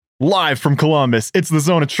Live from Columbus, it's the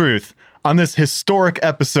Zone of Truth. On this historic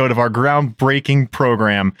episode of our groundbreaking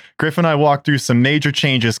program, Griff and I walk through some major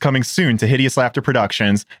changes coming soon to Hideous Laughter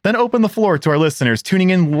Productions, then open the floor to our listeners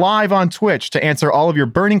tuning in live on Twitch to answer all of your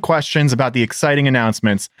burning questions about the exciting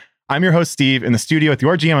announcements. I'm your host, Steve, in the studio with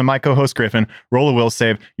your GM and my co-host, Griffin. Roll a will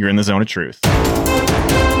save. You're in the Zone of Truth.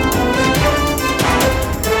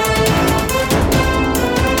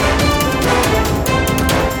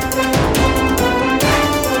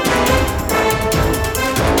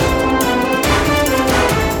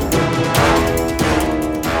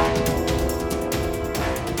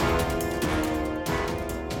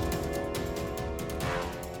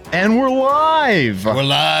 And we're live! We're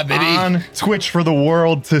live, baby! On Twitch for the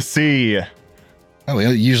world to see. Oh, we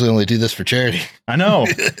usually only do this for charity. I know.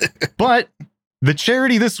 But the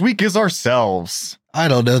charity this week is ourselves. I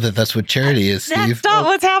don't know that that's what charity is, Steve. That's not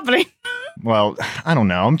what's happening. Well, I don't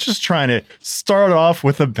know. I'm just trying to start off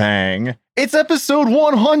with a bang. It's episode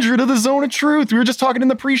 100 of the Zone of Truth. We were just talking in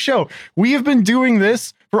the pre-show. We have been doing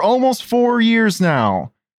this for almost 4 years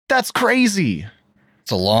now. That's crazy. It's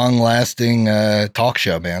a long-lasting talk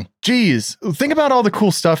show, man. Geez, think about all the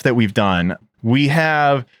cool stuff that we've done. We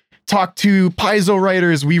have talked to Paizo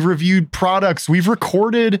writers. We've reviewed products. We've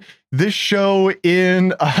recorded this show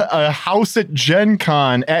in a house at Gen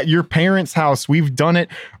Con at your parents' house. We've done it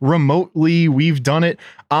remotely. We've done it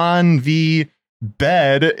on the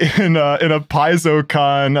bed in a Paizo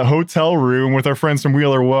Con hotel room with our friends from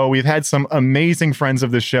Wheeler Woe. We've had some amazing friends of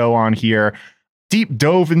the show on here. Deep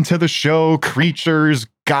dove into the show, creatures,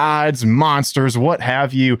 gods, monsters, what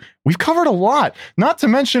have you. We've covered a lot, not to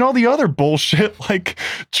mention all the other bullshit like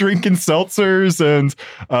drinking seltzers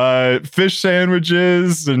and fish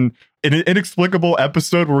sandwiches and an inexplicable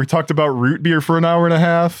episode where we talked about root beer for an hour and a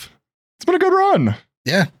half. It's been a good run.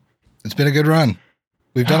 Yeah, it's been a good run.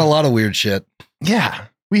 We've done a lot of weird shit. Yeah,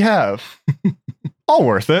 we have. All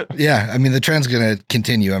worth it. Yeah, I mean, the trend's going to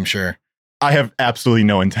continue, I'm sure. I have absolutely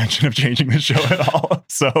no intention of changing the show at all.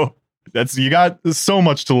 So you got so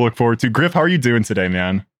much to look forward to. Griff, how are you doing today,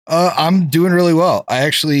 man? I'm doing really well. I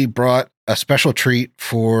actually brought a special treat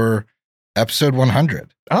for episode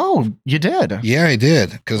 100. Oh, you did? Yeah, I did.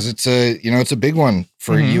 Because it's a big one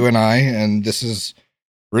for you and I. And this is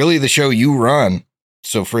really the show you run.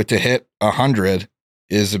 So for it to hit 100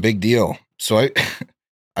 is a big deal. So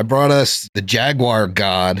I brought us the Jaguar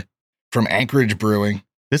God from Anchorage Brewing.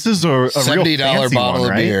 This is a $70 real bottle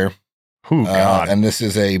of beer. Oh, God. And this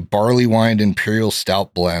is a barley wine imperial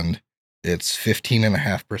stout blend. It's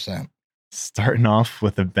 15.5%. Starting off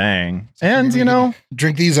with a bang. And,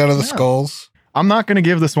 drink these out of the skulls. I'm not going to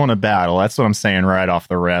give this one a battle. That's what I'm saying right off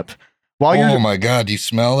the rip. Oh, my God. Do you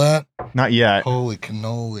smell that? Not yet. Holy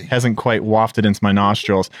cannoli. Hasn't quite wafted into my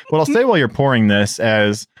nostrils. What I'll say while you're pouring this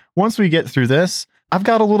as once we get through this, I've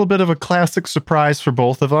got a little bit of a classic surprise for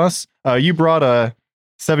both of us. You brought a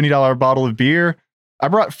 $70 bottle of beer. I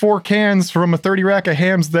brought 4 cans from a 30 rack of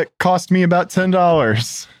hams that cost me about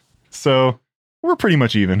 $10. So we're pretty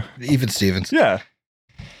much even. Even Stevens. Yeah.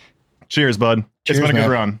 Cheers, bud. Cheers, it's been a good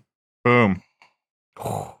man. run. Boom.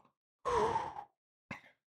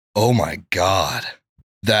 Oh my God.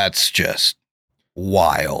 That's just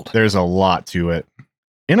wild. There's a lot to it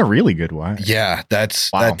in a really good way. Yeah, that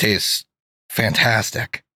tastes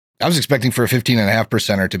fantastic. I was expecting for a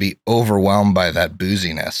 15.5%er to be overwhelmed by that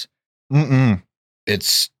booziness. I'm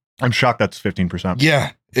shocked that's 15%.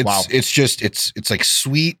 Yeah. It's like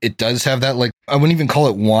sweet. It does have that, like, I wouldn't even call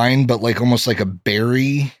it wine, but like almost like a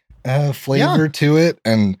berry flavor to it.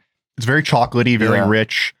 And it's very chocolatey, very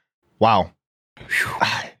rich. Wow.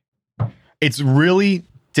 It's really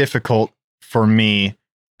difficult for me.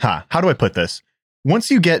 How do I put this?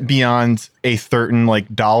 Once you get beyond a certain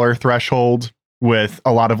like dollar threshold with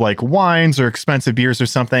a lot of like wines or expensive beers or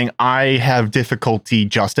something, I have difficulty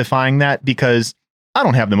justifying that because I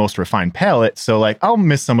don't have the most refined palate. So like I'll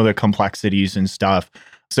miss some of the complexities and stuff.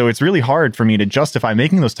 So it's really hard for me to justify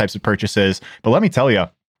making those types of purchases. But let me tell you,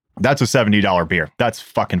 that's a $70 beer. That's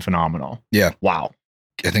fucking phenomenal. Yeah. Wow.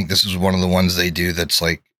 I think this is one of the ones they do that's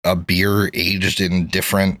like a beer aged in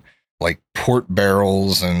different like port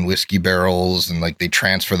barrels and whiskey barrels. And like they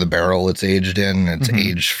transfer the barrel it's aged in. And it's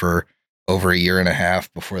aged for over 1.5 years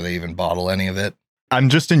before they even bottle any of it. I'm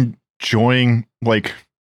just enjoying, like,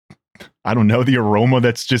 I don't know, the aroma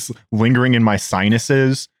that's just lingering in my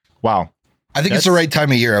sinuses. Wow. I think it's the right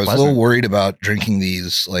time of year. I was a little worried about drinking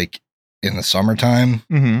these like in the summertime.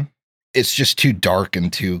 It's just too dark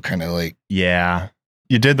and too kind of like. Yeah.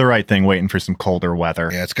 You did the right thing waiting for some colder weather.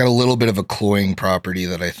 Yeah. It's got a little bit of a cloying property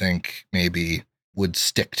that I think maybe would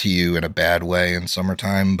stick to you in a bad way in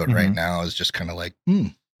summertime. But right now is just kind of like,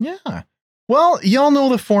 Yeah. Well, y'all know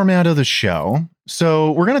the format of the show.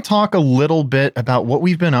 So we're going to talk a little bit about what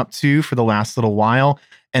we've been up to for the last little while.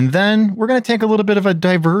 And then we're going to take a little bit of a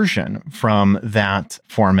diversion from that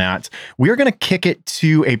format. We're going to kick it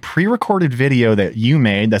to a pre-recorded video that you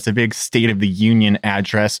made. That's a big State of the Union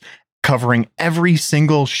address covering every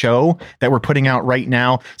single show that we're putting out right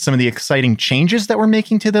now. Some of the exciting changes that we're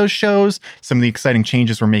making to those shows, some of the exciting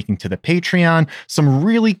changes we're making to the Patreon, some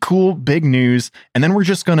really cool big news. And then we're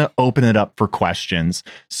just going to open it up for questions.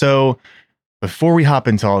 So before we hop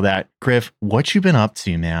into all that, Griff, what you been up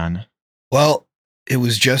to, man? Well, it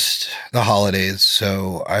was just the holidays.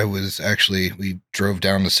 So we drove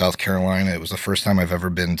down to South Carolina. It was the first time I've ever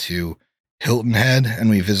been to Hilton Head, and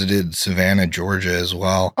we visited Savannah, Georgia as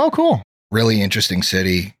well. Oh, cool. Really interesting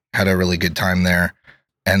city. Had a really good time there.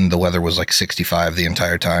 And the weather was like 65 the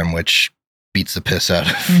entire time, which beats the piss out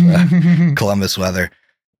of Columbus weather.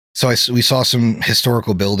 So we saw some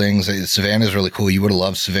historical buildings. Savannah is really cool. You would have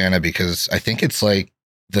loved Savannah because I think it's like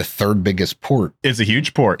the third biggest port. It's a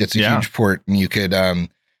huge port. It's a huge port. And you could,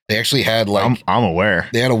 they actually had like, I'm aware.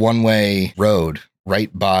 They had a one-way road right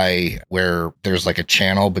by where there's like a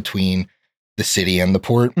channel between the city and the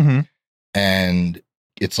port. Mm-hmm. And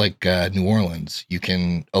it's like New Orleans. You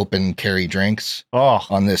can open carry drinks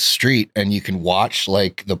on this street and you can watch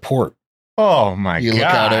like the port. Oh my God. You look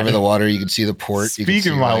out over the water, you can see the port.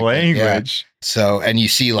 Speaking my language. Yeah. So, and you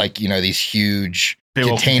see like, these huge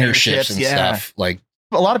container ships and stuff. Like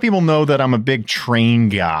a lot of people know that I'm a big train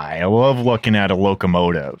guy. I love looking at a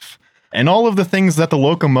locomotive and all of the things that the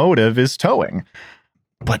locomotive is towing.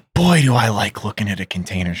 But boy, do I like looking at a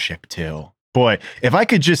container ship too. Boy, if I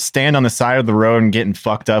could just stand on the side of the road and getting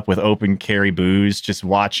fucked up with open carry booze, just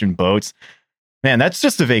watching boats, man, that's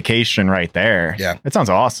just a vacation right there. Yeah. That sounds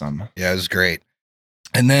awesome. Yeah, it was great.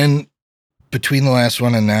 And then between the last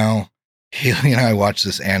one and now, Haley and I watched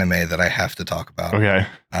this anime that I have to talk about. Okay.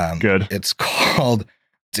 Good. It's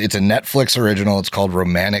a Netflix original. It's called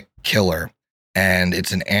Romantic Killer. And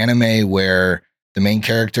it's an anime where the main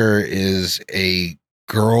character is a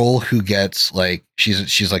girl who gets like,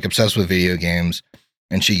 she's like obsessed with video games,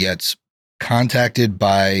 and she gets contacted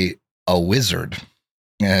by a wizard.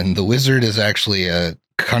 And the wizard is actually a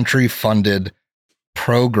country funded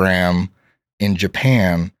program in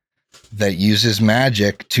Japan that uses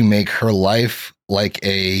magic to make her life like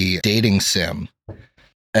a dating sim.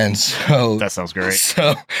 And so that sounds great.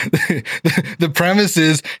 So the premise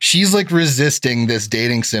is she's like resisting this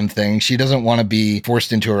dating sim thing. She doesn't want to be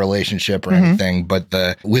forced into a relationship or anything, but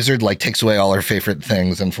the wizard like takes away all her favorite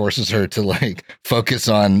things and forces her to like focus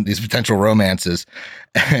on these potential romances,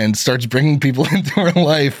 and starts bringing people into her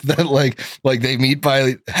life that like they meet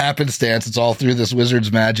by happenstance. It's all through this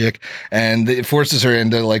wizard's magic, and it forces her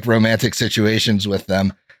into like romantic situations with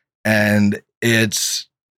them. And it's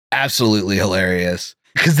absolutely hilarious.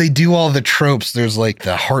 Because they do all the tropes. There's like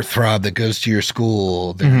the heartthrob that goes to your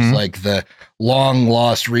school. There's like the long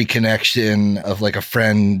lost reconnection of like a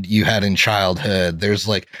friend you had in childhood. There's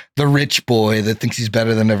like the rich boy that thinks he's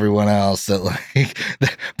better than everyone else that like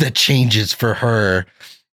that changes for her.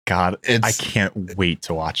 God, I can't wait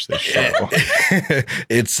to watch this show.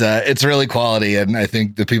 It's really quality, and I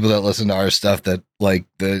think the people that listen to our stuff that like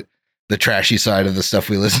the trashy side of the stuff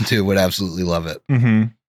we listen to would absolutely love it. Mm-hmm.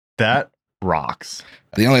 That rocks.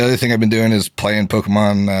 The only other thing I've been doing is playing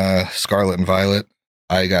Pokemon Scarlet and Violet.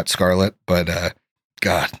 I got Scarlet, but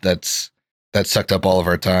God, that sucked up all of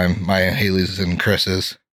our time. My, Haley's, and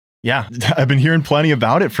Chris's. Yeah, I've been hearing plenty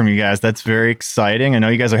about it from you guys. That's very exciting. I know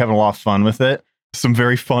you guys are having a lot of fun with it. Some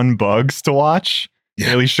very fun bugs to watch. Yeah.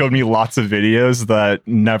 Haley showed me lots of videos that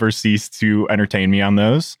never cease to entertain me on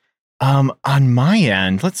those. On my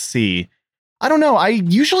end, let's see. I don't know. I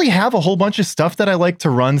usually have a whole bunch of stuff that I like to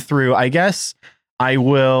run through. I guess I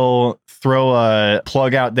will throw a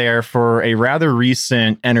plug out there for a rather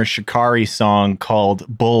recent Enter Shikari song called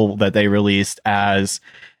Bull that they released as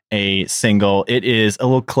a single. It is a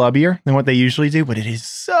little clubbier than what they usually do, but it is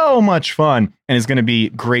so much fun and is going to be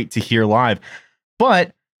great to hear live.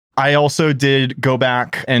 But I also did go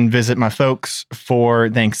back and visit my folks for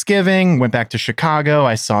Thanksgiving, went back to Chicago.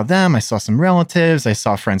 I saw them. I saw some relatives. I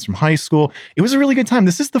saw friends from high school. It was a really good time.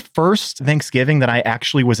 This is the first Thanksgiving that I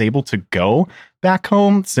actually was able to go back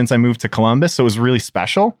home since I moved to Columbus. So it was really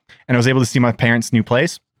special. And I was able to see my parents' new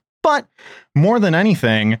place. But more than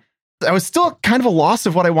anything, I was still kind of a loss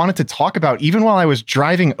of what I wanted to talk about, even while I was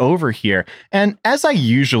driving over here. And as I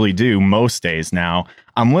usually do most days now,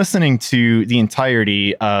 I'm listening to the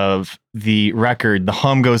entirety of the record, The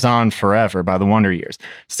Hum Goes On Forever by the Wonder Years.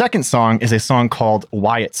 Second song is a song called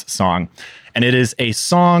Wyatt's Song. And it is a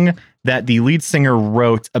song that the lead singer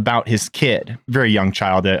wrote about his kid, very young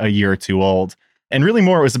child, a year or two old. And really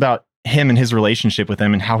more, it was about him and his relationship with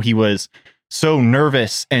him and how he was so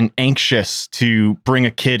nervous and anxious to bring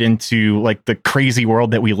a kid into like the crazy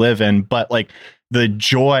world that we live in. But like the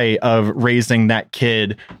joy of raising that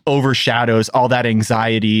kid overshadows all that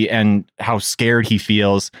anxiety and how scared he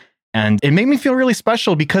feels. And it made me feel really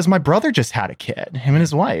special because my brother just had a kid, him and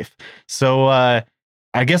his wife. So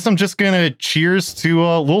I guess I'm just going to cheers to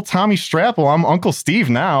little Tommy Strapple. I'm Uncle Steve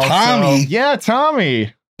now. Tommy? So, yeah,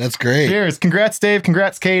 Tommy. That's great. Cheers. Congrats, Dave.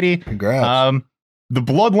 Congrats, Katie. Congrats. The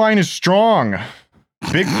bloodline is strong.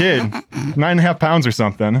 Big kid. 9.5 pounds or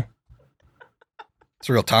something. It's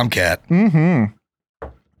a real tomcat. Mm-hmm.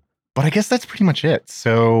 But I guess that's pretty much it.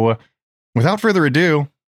 So without further ado,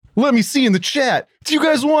 let me see in the chat. Do you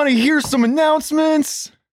guys want to hear some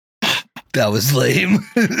announcements? That was lame.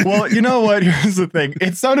 Well, you know what? Here's the thing.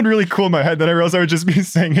 It sounded really cool in my head that I realized I would just be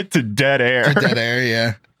saying it to dead air. Dead air,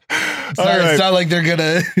 yeah. It's not like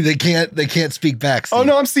they can't speak back. Steve. Oh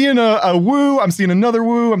no, I'm seeing a woo. I'm seeing another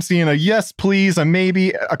woo. I'm seeing a yes, please, a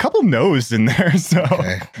maybe, a couple no's in there. So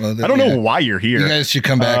okay. Well, I don't know why you're here. You guys should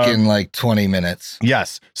come back in like 20 minutes.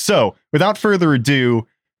 Yes. So without further ado,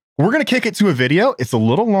 we're going to kick it to a video. It's a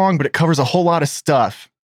little long, but it covers a whole lot of stuff.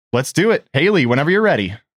 Let's do it. Haley, whenever you're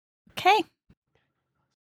ready. Okay.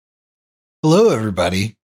 Hello,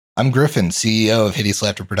 everybody. I'm Griffin, CEO of Hideous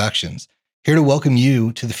Laughter Productions, here to welcome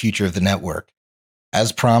you to the future of the network.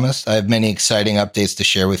 As promised, I have many exciting updates to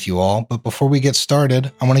share with you all, but before we get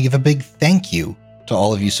started, I want to give a big thank you to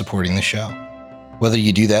all of you supporting the show. Whether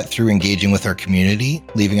you do that through engaging with our community,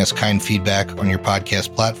 leaving us kind feedback on your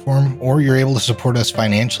podcast platform, or you're able to support us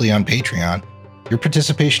financially on Patreon, your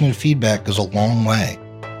participation and feedback goes a long way,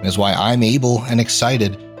 and is why I'm able and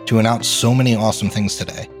excited to announce so many awesome things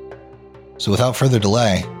today. So without further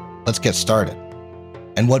delay, let's get started.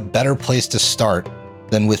 And what better place to start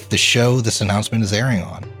than with the show this announcement is airing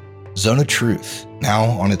on, Zone of Truth, now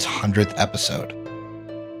on its 100th episode.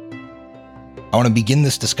 I want to begin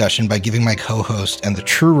this discussion by giving my co-host and the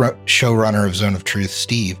true showrunner of Zone of Truth,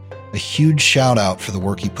 Steve, a huge shout out for the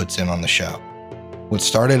work he puts in on the show. What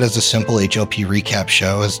started as a simple HLP recap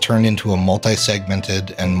show has turned into a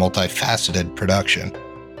multi-segmented and multifaceted production.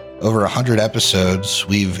 Over 100 episodes,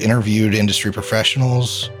 we've interviewed industry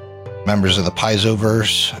professionals, members of the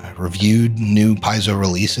Paizoverse, reviewed new Paizo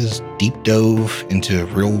releases, deep dove into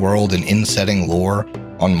real-world and in-setting lore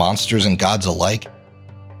on monsters and gods alike,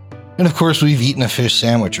 and of course, we've eaten a fish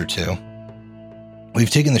sandwich or two. We've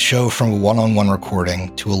taken the show from a one-on-one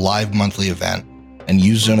recording to a live monthly event and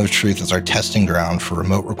used Zone of Truth as our testing ground for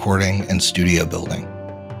remote recording and studio building.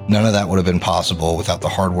 None of that would have been possible without the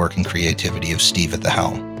hard work and creativity of Steve at the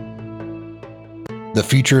helm. The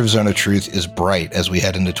future of Zone of Truth is bright as we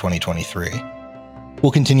head into 2023.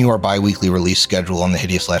 We'll continue our bi-weekly release schedule on the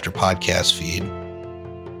Hideous Laughter podcast feed,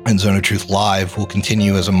 and Zone of Truth Live will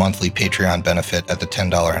continue as a monthly Patreon benefit at the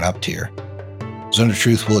 $10 and up tier. Zone of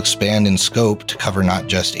Truth will expand in scope to cover not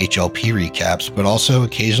just HLP recaps, but also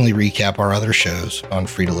occasionally recap our other shows on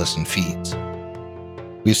free-to-listen feeds.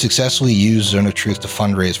 We've successfully used Zone of Truth to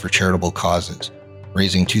fundraise for charitable causes,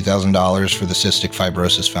 raising $2,000 for the Cystic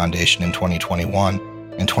Fibrosis Foundation in 2021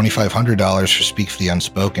 and $2,500 for Speak for the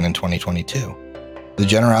Unspoken in 2022. The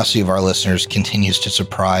generosity of our listeners continues to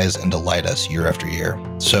surprise and delight us year after year,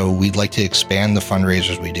 so we'd like to expand the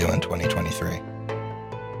fundraisers we do in 2023.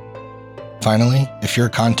 Finally, if you're a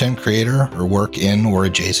content creator or work in or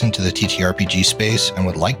adjacent to the TTRPG space and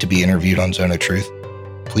would like to be interviewed on Zone of Truth,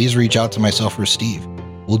 please reach out to myself or Steve.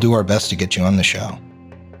 We'll do our best to get you on the show.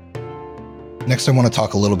 Next, I want to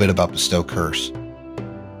talk a little bit about Bestow Curse.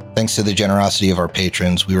 Thanks to the generosity of our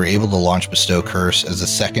patrons, we were able to launch Bestow Curse as a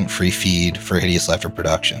second free feed for Hideous Laughter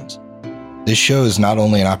Productions. This show is not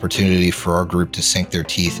only an opportunity for our group to sink their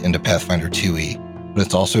teeth into Pathfinder 2e, but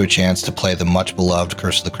it's also a chance to play the much-beloved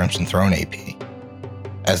Curse of the Crimson Throne AP.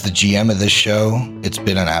 As the GM of this show, it's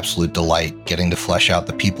been an absolute delight getting to flesh out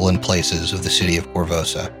the people and places of the city of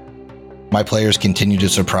Korvosa. My players continue to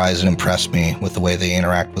surprise and impress me with the way they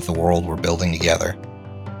interact with the world we're building together.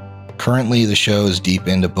 Currently, the show is deep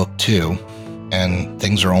into Book 2, and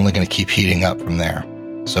things are only going to keep heating up from there,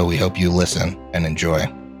 so we hope you listen and enjoy.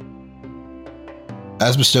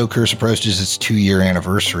 As Bestow Curse approaches its 2-year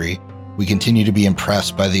anniversary, we continue to be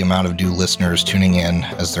impressed by the amount of new listeners tuning in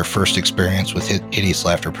as their first experience with Hideous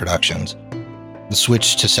Laughter Productions. The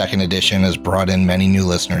switch to 2nd edition has brought in many new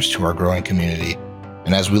listeners to our growing community,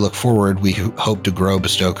 and as we look forward, we hope to grow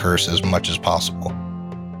Bestow Curse as much as possible.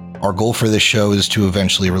 Our goal for this show is to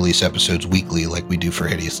eventually release episodes weekly like we do for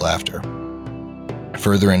Hideous Laughter.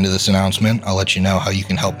 Further into this announcement, I'll let you know how you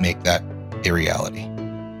can help make that a reality.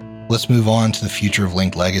 let's move on to the future of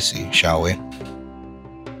Linked Legacy, shall we?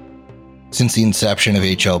 Since the inception of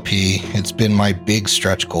HLP, it's been my big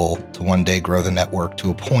stretch goal to one day grow the network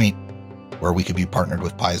to a point where we could be partnered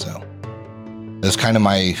with Paizo. That's kind of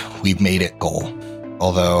my we've made it goal,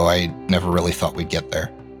 although I never really thought we'd get there.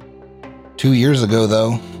 2 years ago,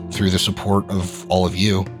 though, through the support of all of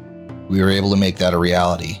you, we were able to make that a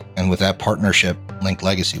reality, and with that partnership, Linked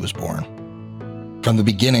Legacy was born. From the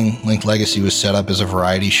beginning, Linked Legacy was set up as a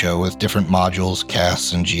variety show with different modules,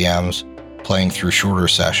 casts, and GMs playing through shorter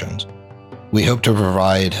sessions. We hope to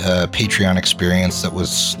provide a Patreon experience that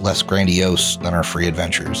was less grandiose than our free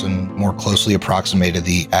adventures and more closely approximated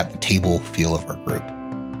the at-the-table feel of our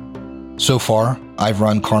group. So far, I've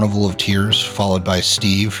run Carnival of Tears, followed by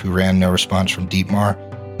Steve, who ran No Response from Deepmar,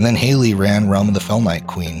 and then Haley ran Realm of the Fell Knight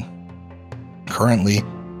Queen. Currently,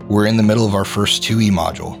 we're in the middle of our first 2E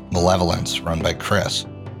module, Malevolence, run by Chris.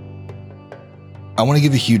 I want to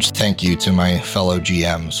give a huge thank you to my fellow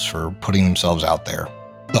GMs for putting themselves out there,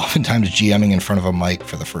 oftentimes GMing in front of a mic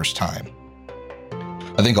for the first time.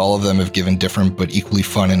 I think all of them have given different but equally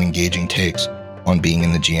fun and engaging takes on being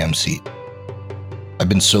in the GM seat. I've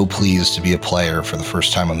been so pleased to be a player for the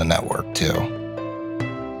first time on the network, too.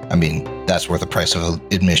 I mean, that's worth the price of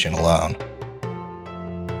admission alone.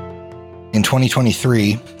 In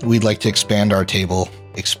 2023, we'd like to expand our table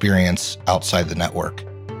experience outside the network.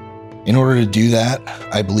 In order to do that,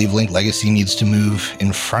 I believe Linked Legacy needs to move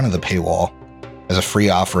in front of the paywall as a free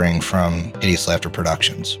offering from Hideous Laughter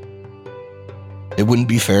Productions. It wouldn't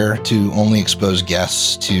be fair to only expose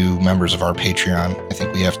guests to members of our Patreon. I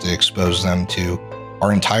think we have to expose them to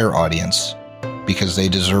our entire audience because they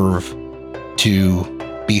deserve to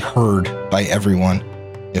be heard by everyone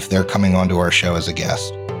if they're coming onto our show as a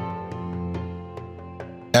guest.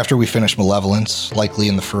 After we finish Malevolence, likely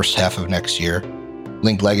in the first half of next year,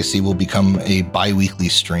 Linked Legacy will become a bi-weekly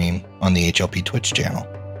stream on the HLP Twitch channel.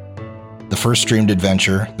 The first streamed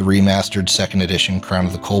adventure, the remastered 2nd edition Crown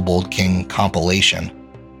of the Kobold King compilation,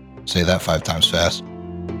 say that 5 times fast,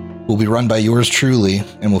 will be run by yours truly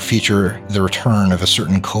and will feature the return of a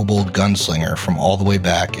certain kobold gunslinger from all the way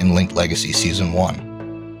back in Linked Legacy Season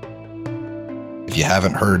 1. If you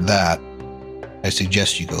haven't heard that, I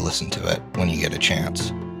suggest you go listen to it when you get a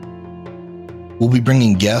chance. We'll be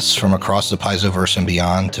bringing guests from across the Paizoverse and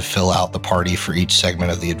beyond to fill out the party for each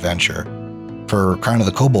segment of the adventure. For Crown of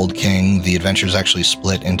the Kobold King, the adventure is actually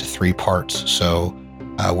split into 3 parts, so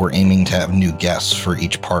we're aiming to have new guests for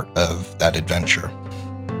each part of that adventure.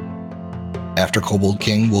 After Kobold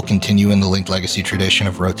King, we'll continue in the Linked Legacy tradition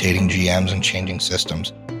of rotating GMs and changing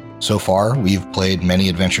systems. So far, we've played many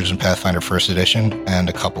adventures in Pathfinder 1st edition and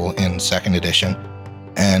a couple in 2nd edition,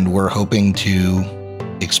 and we're hoping to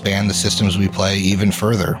expand the systems we play even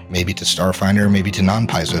further, maybe to Starfinder, maybe to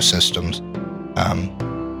non-Paizo systems.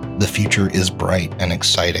 The future is bright and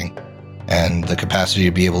exciting, and the capacity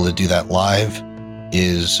to be able to do that live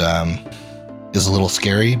is a little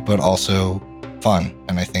scary, but also fun.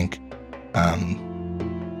 And I think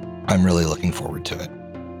I'm really looking forward to it.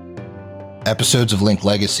 Episodes of Linked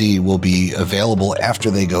Legacy will be available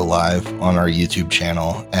after they go live on our YouTube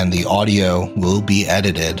channel, and the audio will be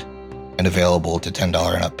edited and available to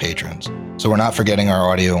 $10 and up patrons. So we're not forgetting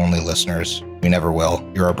our audio-only listeners. We never will.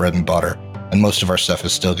 You're our bread and butter. And most of our stuff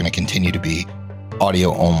is still going to continue to be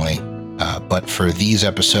audio only. But for these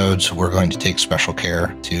episodes, we're going to take special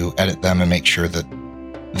care to edit them and make sure that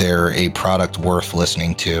they're a product worth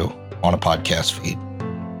listening to on a podcast feed.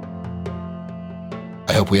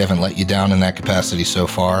 I hope we haven't let you down in that capacity so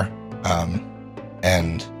far.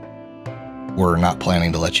 And we're not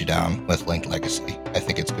planning to let you down with Linked Legacy. I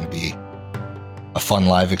think it's going to be a fun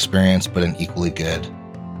live experience, but an equally good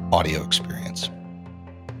audio experience.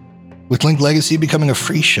 With Linked Legacy becoming a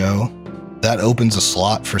free show, that opens a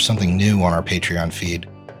slot for something new on our Patreon feed,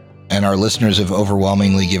 and our listeners have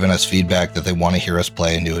overwhelmingly given us feedback that they want to hear us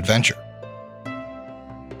play a new adventure.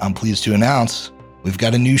 I'm pleased to announce we've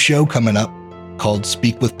got a new show coming up called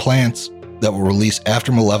Speak with Plants that will release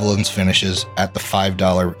after Malevolence finishes at the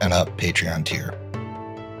 $5 and up Patreon tier.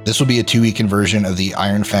 This will be a 2-week conversion of the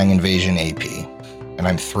Ironfang Invasion AP, and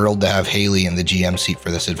I'm thrilled to have Haley in the GM seat for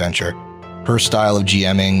this adventure. Her style of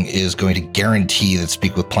GMing is going to guarantee that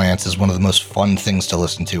Speak with Plants is one of the most fun things to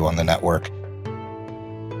listen to on the network.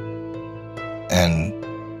 And,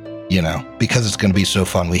 you know, because it's going to be so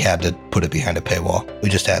fun, we had to put it behind a paywall. We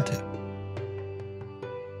just had to.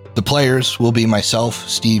 The players will be myself,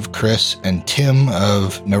 Steve, Chris, and Tim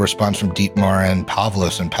of No Response from Deepmar and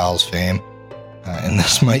Pavlos and Pals fame. And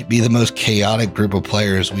this might be the most chaotic group of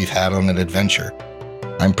players we've had on an adventure.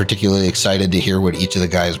 I'm particularly excited to hear what each of the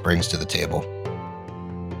guys brings to the table.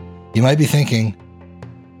 You might be thinking,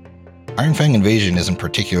 Iron Fang Invasion isn't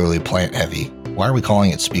particularly plant-heavy. Why are we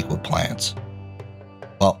calling it Speak with Plants?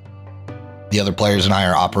 Well, the other players and I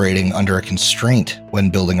are operating under a constraint when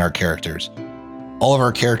building our characters. All of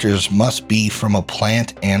our characters must be from a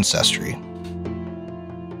plant ancestry.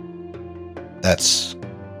 That's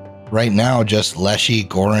right now just Leshy,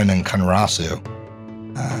 Goran, and Kunrasu.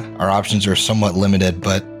 Our options are somewhat limited,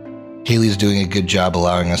 but Haley's doing a good job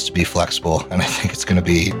allowing us to be flexible, and I think it's going to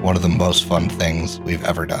be one of the most fun things we've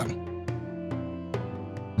ever done.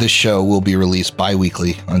 This show will be released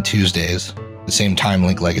bi-weekly on Tuesdays, the same time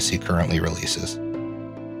Link Legacy currently releases.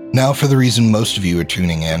 Now for the reason most of you are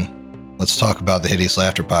tuning in, let's talk about the Hideous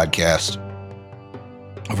Laughter podcast.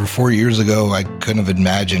 Over 4 years ago, I couldn't have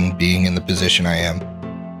imagined being in the position I am,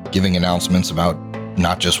 giving announcements about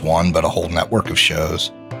not just one, but a whole network of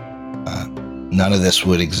shows. None of this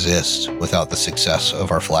would exist without the success of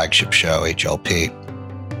our flagship show, HLP.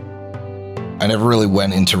 I never really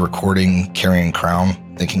went into recording Carrying Crown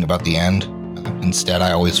thinking about the end. Instead,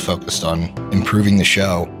 I always focused on improving the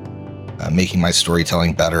show, making my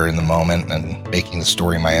storytelling better in the moment, and making the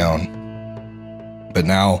story my own. But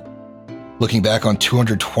now, looking back on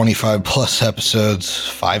 225 plus episodes,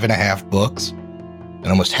 5.5 books, and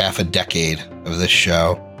almost half a decade of this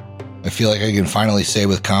show, I feel like I can finally say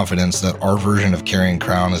with confidence that our version of Carrying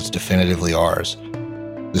Crown is definitively ours.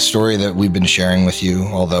 The story that we've been sharing with you,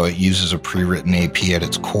 although it uses a pre-written AP at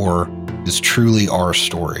its core, is truly our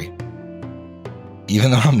story. Even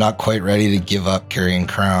though I'm not quite ready to give up Carrying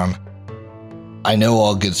Crown, I know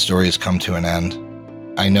all good stories come to an end.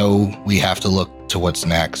 I know we have to look to what's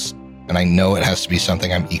next, and I know it has to be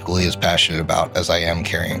something I'm equally as passionate about as I am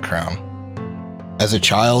Carrying Crown. As a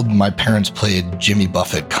child, my parents played Jimmy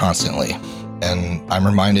Buffett constantly, and I'm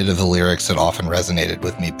reminded of the lyrics that often resonated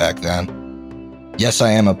with me back then. Yes,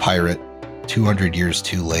 I am a pirate, 200 years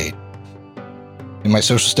too late. In my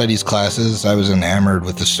social studies classes, I was enamored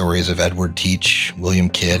with the stories of Edward Teach, William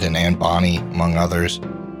Kidd, and Anne Bonny, among others.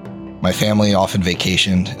 My family often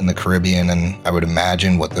vacationed in the Caribbean, and I would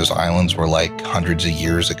imagine what those islands were like hundreds of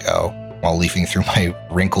years ago while leafing through my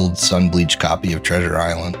wrinkled, sun-bleached copy of Treasure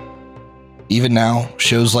Island. Even now,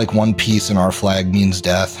 shows like One Piece and Our Flag Means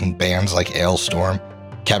Death and bands like Ailstorm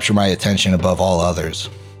capture my attention above all others.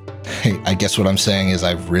 I guess what I'm saying is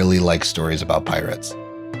I really like stories about pirates.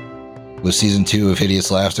 With Season 2 of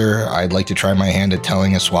Hideous Laughter, I'd like to try my hand at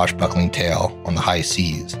telling a swashbuckling tale on the high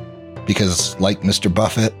seas. Because, like Mr.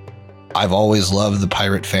 Buffett, I've always loved the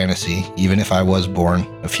pirate fantasy, even if I was born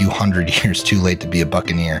a few hundred years too late to be a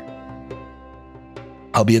buccaneer.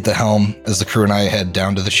 I'll be at the helm as the crew and I head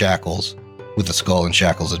down to the Shackles with the Skull and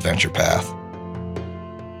Shackles adventure path.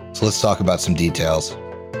 So let's talk about some details.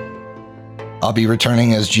 I'll be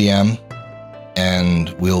returning as GM, and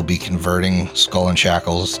we'll be converting Skull and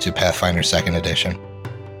Shackles to Pathfinder 2nd Edition.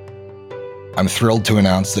 I'm thrilled to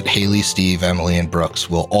announce that Haley, Steve, Emily, and Brooks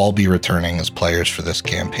will all be returning as players for this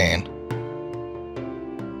campaign.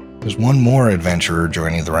 There's one more adventurer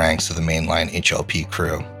joining the ranks of the mainline HLP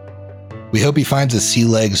crew. We hope he finds his sea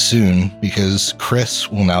legs soon, because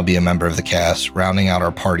Chris will now be a member of the cast, rounding out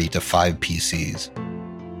our party to 5 PCs.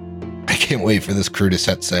 I can't wait for this crew to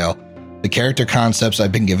set sail. The character concepts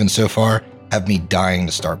I've been given so far have me dying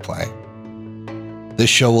to start playing.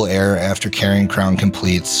 This show will air after Carrying Crown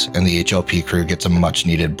completes and the HLP crew gets a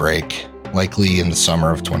much-needed break, likely in the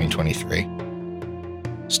summer of 2023.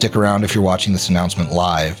 Stick around if you're watching this announcement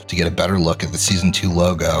live to get a better look at the Season 2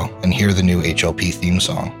 logo and hear the new HLP theme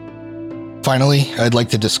song. Finally, I'd like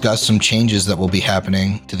to discuss some changes that will be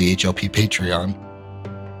happening to the HLP Patreon.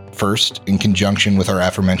 First, in conjunction with our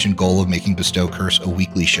aforementioned goal of making Bestow Curse a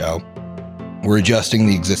weekly show, we're adjusting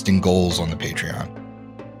the existing goals on the Patreon.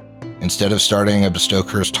 Instead of starting a Bestow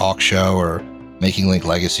Curse talk show or making Link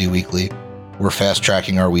Legacy weekly, we're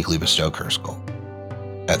fast-tracking our weekly Bestow Curse goal.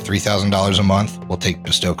 At $3,000 a month, we'll take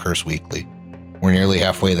Bestow Curse weekly. We're nearly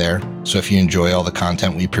halfway there, so if you enjoy all the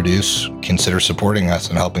content we produce, consider supporting us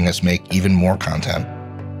and helping us make even more content.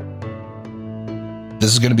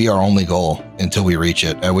 This is going to be our only goal until we reach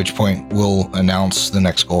it, at which point we'll announce the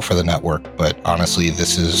next goal for the network, but honestly,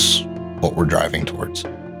 this is what we're driving towards.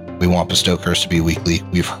 We want Bestow Curse to be weekly.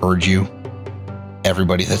 We've heard you.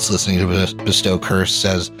 Everybody that's listening to Bestow Curse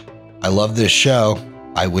says, I love this show.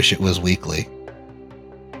 I wish it was weekly.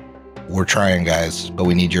 We're trying, guys, but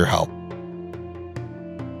we need your help.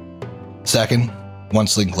 Second,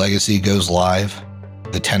 once Link Legacy goes live,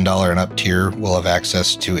 the $10 and up tier will have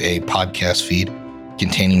access to a podcast feed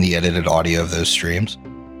containing the edited audio of those streams.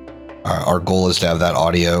 Our goal is to have that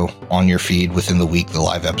audio on your feed within the week the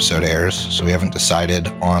live episode airs, so we haven't decided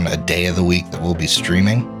on a day of the week that we'll be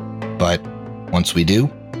streaming, but once we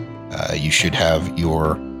do, you should have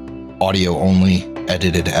your audio only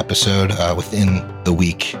edited episode within the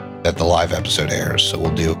week that the live episode airs. So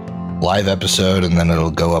we'll do live episode and then it'll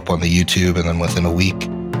go up on the YouTube, and then within a week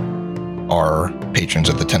our patrons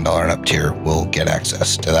at the $10 and up tier will get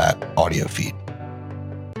access to that audio feed.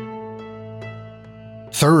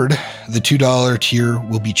 Third, the $2 tier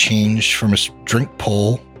will be changed from a drink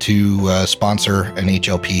poll to sponsor an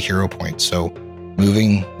HLP Hero Point. So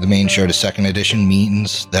moving the main show to second edition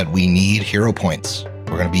means that we need Hero Points.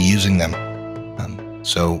 We're going to be using them.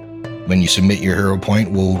 So when you submit your Hero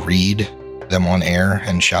Point, we'll read them on air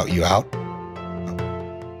and shout you out.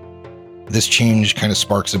 This change kind of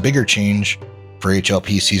sparks a bigger change for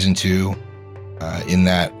HLP Season 2 in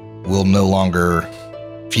that we'll no longer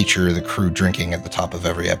feature the crew drinking at the top of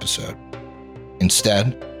every episode.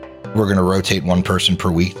 Instead, we're going to rotate one person per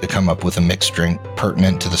week to come up with a mixed drink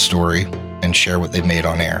pertinent to the story and share what they've made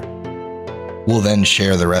on air. We'll then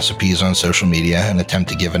share the recipes on social media and attempt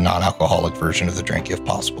to give a non-alcoholic version of the drink if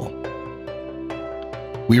possible.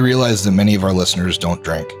 We realize that many of our listeners don't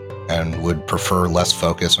drink and would prefer less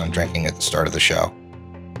focus on drinking at the start of the show.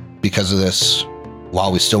 Because of this,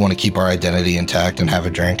 while we still want to keep our identity intact and have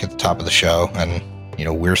a drink at the top of the show, and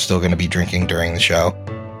we're still going to be drinking during the show,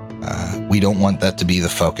 we don't want that to be the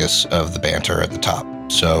focus of the banter at the top.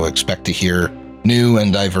 So expect to hear new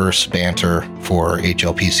and diverse banter for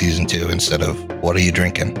HLP Season 2 instead of "What are you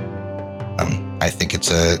drinking?" I think it's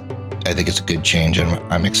a good change, and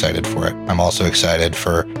I'm excited for it. I'm also excited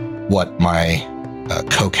for what my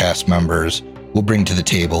co-cast members will bring to the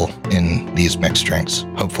table in these mixed drinks.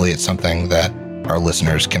 Hopefully it's something that our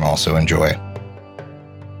listeners can also enjoy.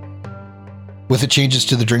 With the changes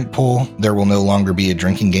to the drink pool, there will no longer be a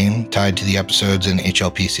drinking game tied to the episodes in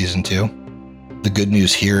HLP Season 2. The good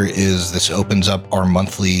news here is this opens up our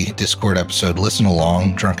monthly Discord episode Listen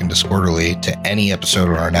Along, Drunken Discorderly, to any episode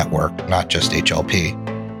on our network, not just HLP.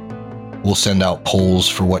 We'll send out polls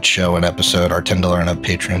for what show and episode our $10 and up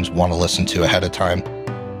patrons want to listen to ahead of time.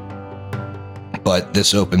 But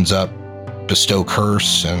this opens up Bestow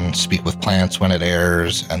Curse and Speak with Plants when it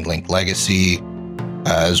airs, and Link Legacy,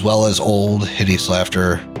 as well as old Hideous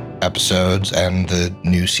Laughter episodes and the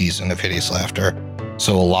new season of Hideous Laughter.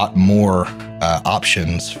 So a lot more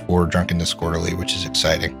options for Drunken Discorderly, which is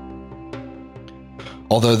exciting.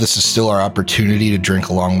 Although this is still our opportunity to drink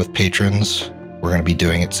along with patrons, we're going to be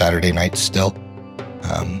doing it Saturday nights still.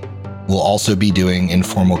 We'll also be doing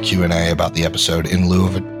informal Q&A about the episode in lieu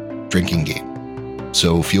of a drinking game.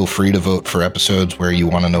 So feel free to vote for episodes where you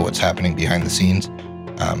want to know what's happening behind the scenes.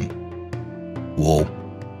 We'll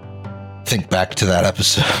think back to that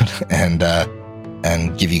episode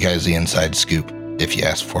and give you guys the inside scoop if you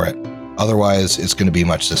ask for it. Otherwise, it's going to be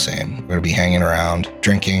much the same. We're going to be hanging around,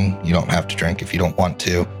 drinking. You don't have to drink if you don't want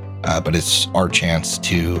to, but it's our chance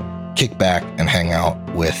to kick back and hang out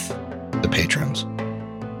with the patrons.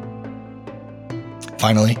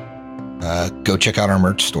 Finally, go check out our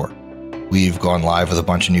merch store. We've gone live with a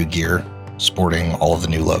bunch of new gear sporting all of the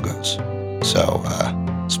new logos. So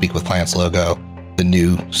Speak with Plants logo, the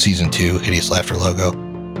new Season 2 Hideous Laughter logo,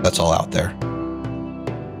 that's all out there.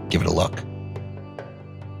 Give it a look.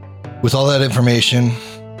 With all that information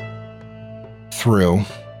through,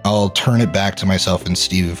 I'll turn it back to myself and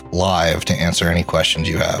Steve live to answer any questions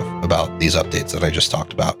you have about these updates that I just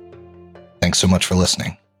talked about. Thanks so much for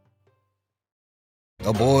listening.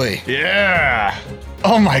 Oh boy. Yeah.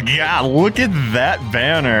 Oh my God. Look at that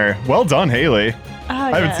banner. Well done, Haley.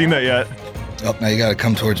 I haven't seen that yet. Oh, now you got to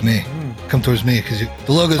come towards me. Come towards me because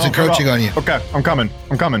the logo's encroaching on you. Okay, I'm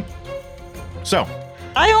coming. So.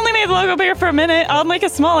 I only made the logo bigger for a minute. I'll make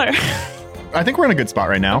it smaller. I think we're in a good spot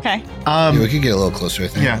right now. Okay. Yeah, we could get a little closer, I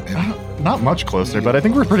think. Yeah. Not much closer, but I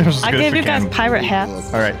think we're pretty much as good as we can. I gave you guys pirate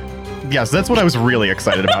hats. All right. Yes, that's what I was really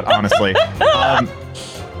excited about, honestly.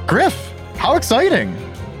 Griff, how exciting.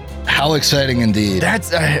 How exciting indeed.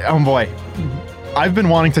 That's, oh boy. I've been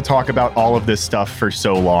wanting to talk about all of this stuff for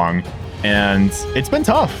so long, and it's been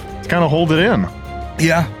tough to kind of hold it in.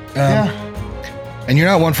 Yeah. And you're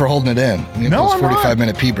not one for holding it in. We have those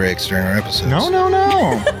 45-minute pee breaks during our episodes. No.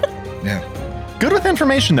 Yeah. Good with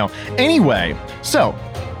information, though. Anyway, so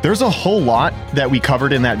there's a whole lot that we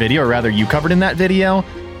covered in that video, or rather you covered in that video,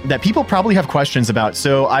 that people probably have questions about.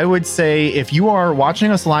 So I would say if you are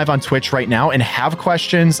watching us live on Twitch right now and have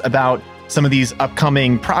questions about some of these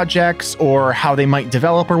upcoming projects or how they might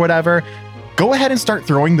develop or whatever, go ahead and start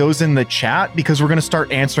throwing those in the chat because we're going to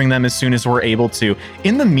start answering them as soon as we're able to.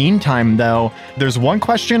 In the meantime, though, there's one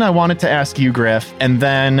question I wanted to ask you, Griff, and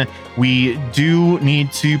then we do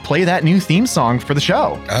need to play that new theme song for the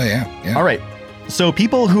show. Oh, yeah. All right. So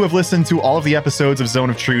people who have listened to all of the episodes of Zone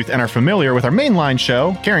of Truth and are familiar with our mainline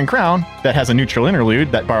show, Carrying Crown, that has a neutral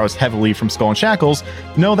interlude that borrows heavily from Skull and Shackles,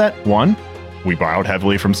 know that, one, we borrowed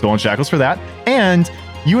heavily from Skull and Shackles for that, and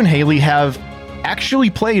you and Haley have actually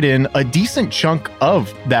played in a decent chunk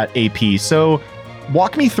of that AP. So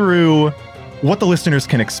walk me through what the listeners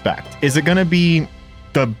can expect. Is it going to be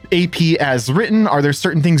the AP as written? Are there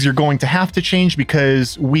certain things you're going to have to change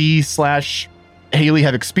because we/Haley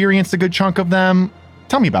have experienced a good chunk of them?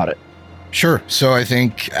 Tell me about it. Sure. So I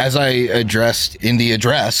think, as I addressed in the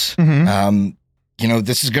address,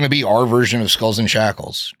 this is going to be our version of Skulls and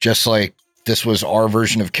Shackles, just like this was our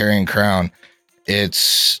version of Carrying Crown.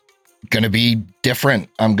 It's going to be different.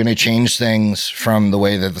 I'm going to change things from the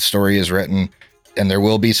way that the story is written, and there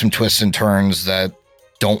will be some twists and turns that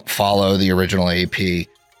don't follow the original AP.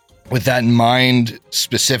 With that in mind,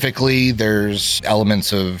 specifically, there's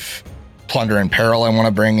elements of Plunder and Peril I want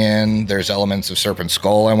to bring in. There's elements of Serpent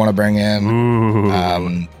Skull I want to bring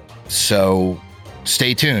in. So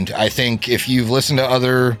stay tuned. I think if you've listened to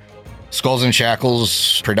other Skulls and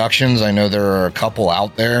Shackles productions, I know there are a couple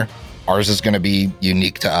out there. Ours is going to be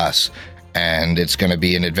unique to us, and it's going to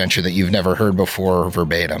be an adventure that you've never heard before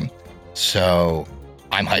verbatim. So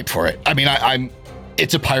I'm hyped for it. I mean,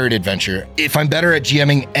 it's a pirate adventure. If I'm better at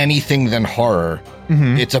GMing anything than horror,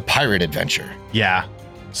 it's a pirate adventure. Yeah.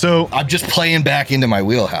 So I'm just playing back into my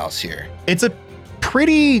wheelhouse here. It's a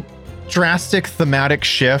pretty drastic thematic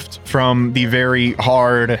shift from the very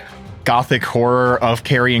hard gothic horror of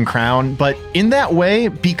Carrying Crown, but in that way,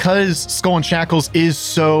 because Skull and Shackles is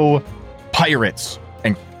so pirates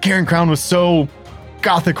and Carrying Crown was so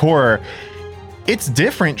gothic horror, it's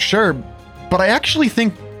different, sure, but I actually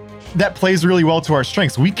think that plays really well to our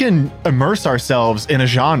strengths. We can immerse ourselves in a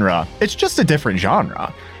genre. It's just a different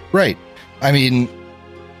genre. Right. I mean,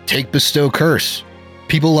 take Bestow Curse.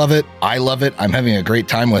 People love it. I love it. I'm having a great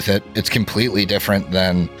time with it. It's completely different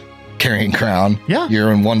than Carrying Crown. Yeah.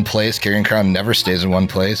 You're in one place. Carrying Crown never stays in one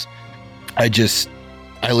place. I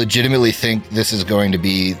legitimately think this is going to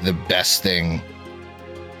be the best thing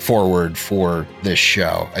forward for this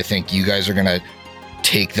show. I think you guys are going to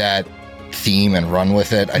take that theme and run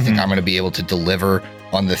with it. I think I'm going to be able to deliver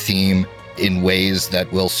on the theme in ways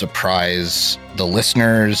that will surprise the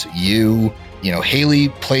listeners, you. You know, Haley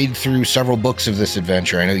played through several books of this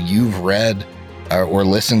adventure. I know you've read or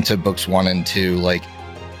listened to books 1 and 2. Like,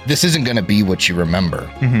 this isn't going to be what you remember.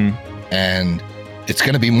 And it's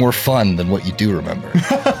going to be more fun than what you do remember.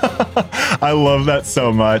 I love that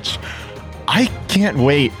so much. I can't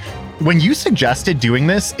wait. When you suggested doing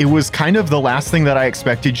this, it was kind of the last thing that I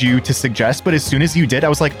expected you to suggest. But as soon as you did, I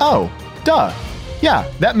was like, oh, duh. Yeah,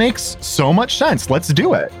 that makes so much sense. Let's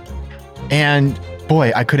do it. And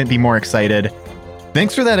boy, I couldn't be more excited.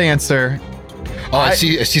 Thanks for that answer. Oh, I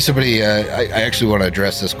see somebody, I actually want to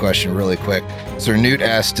address this question really quick. So Newt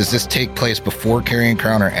asked, does this take place before Carrying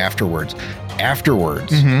Crown or afterwards?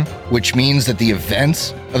 Afterwards, which means that the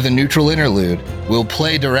events of the neutral interlude will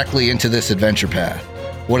play directly into this adventure path.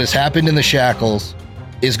 What has happened in the Shackles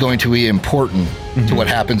is going to be important to what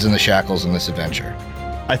happens in the Shackles in this adventure.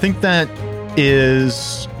 I think that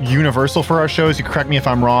is universal for our shows. You correct me if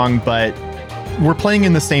I'm wrong, but we're playing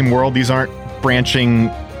in the same world. These aren't branching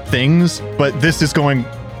things, but this is going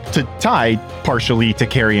to tie partially to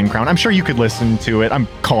Carrying Crown. I'm sure you could listen to it. I'm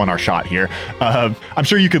calling our shot here. I'm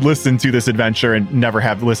sure you could listen to this adventure and never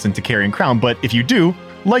have listened to Carrying Crown, but if you do,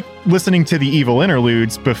 like listening to the evil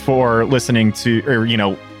interludes before listening to, or, you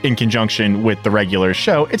know, in conjunction with the regular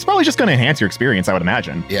show, it's probably just going to enhance your experience, I would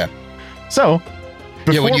imagine. Yeah. So,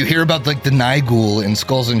 when you hear about like the Nightghoul in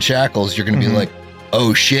Skulls and Shackles, you're going to be like,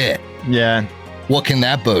 oh shit. Yeah. What can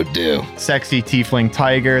that boat do? Sexy tiefling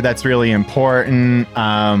tiger, that's really important.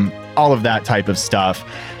 All of that type of stuff.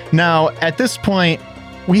 Now, at this point,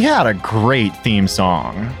 we had a great theme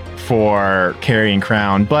song for Carrying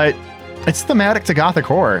Crown, but it's thematic to gothic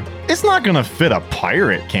horror. It's not going to fit a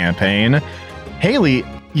pirate campaign. Haley,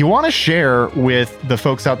 you want to share with the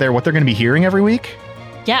folks out there what they're going to be hearing every week?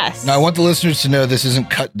 Yes. Now, I want the listeners to know this isn't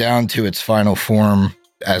cut down to its final form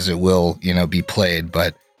as it will, be played,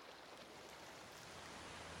 but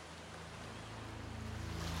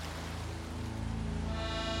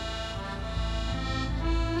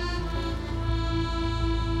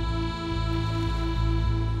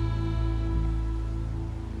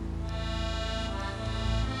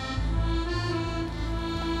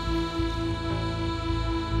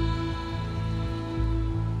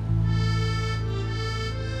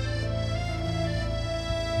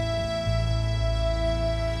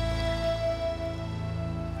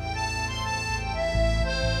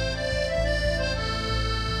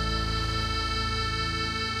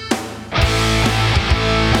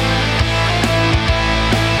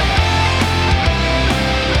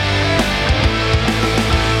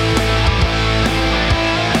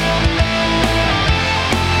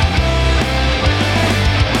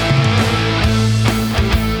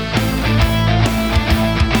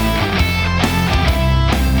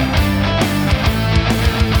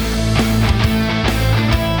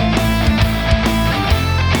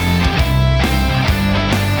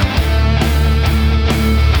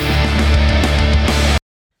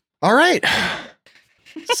All right.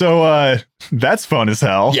 So that's fun as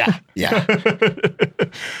hell. Yeah.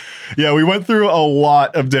 Yeah, we went through a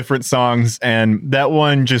lot of different songs, and that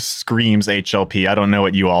one just screams HLP. I don't know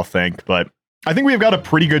what you all think, but I think we've got a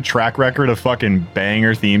pretty good track record of fucking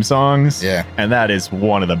banger theme songs. Yeah. And that is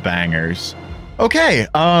one of the bangers. Okay,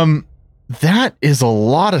 that is a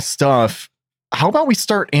lot of stuff. How about we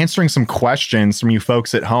start answering some questions from you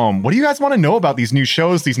folks at home? What do you guys want to know about these new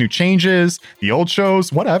shows, these new changes, the old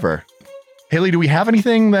shows, whatever? Haley, do we have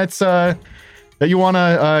anything that's that you want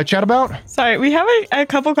to chat about? Sorry, we have a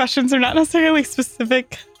couple questions. They're not necessarily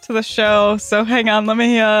specific to the show, so hang on. Let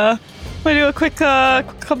me do a quick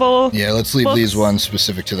couple. Yeah, let's leave books. these ones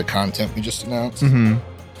specific to the content we just announced. Mm-hmm.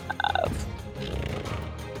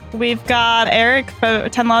 We've got Eric for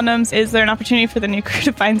 10 Laudanums. Is there an opportunity for the new crew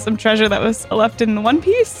to find some treasure that was left in One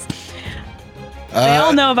Piece? They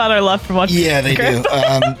all know about our love for One Piece. Yeah, they Griff. do.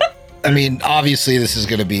 I mean, obviously, this is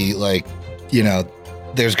going to be like,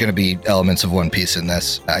 there's going to be elements of One Piece in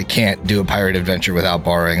this. I can't do a pirate adventure without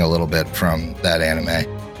borrowing a little bit from that anime.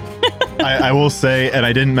 I will say, and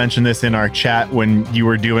I didn't mention this in our chat when you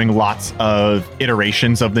were doing lots of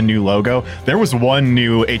iterations of the new logo, there was one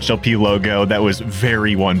new HLP logo that was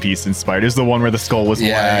very One Piece inspired. It was the one where the skull was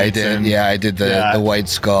white. I did. and- I did the white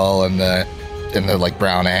skull and the like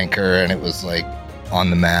brown anchor, and it was like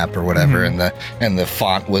on the map or whatever, Mhm. and the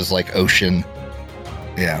font was like ocean.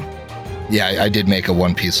 Yeah, I did make a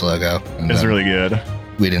One Piece logo. And It's then really good.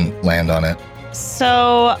 we didn't land on it.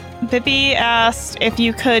 So, Bippy asked if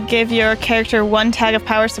you could give your character one tag of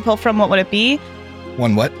powers to pull from, what would it be?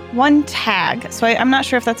 One what? One tag. So I'm not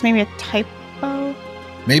sure if that's maybe a typo.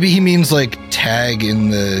 Maybe he means like tag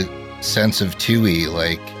in the sense of Tui.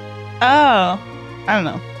 Like Oh, I don't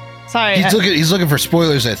know. Sorry. he's looking for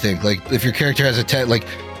spoilers. I think like if your character has a tag, like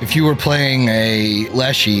if you were playing a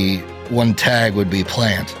Leshy, one tag would be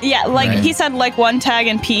plant. Yeah, like Right. he said, like one tag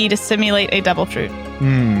in PE to simulate a double fruit.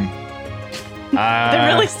 They're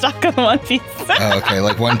really stuck on One Piece. Oh, okay,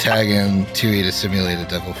 like one tag in Tui to simulate a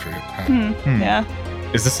devil fruit. Huh. Yeah.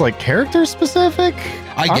 Is this like character specific?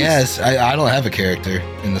 I guess I don't have a character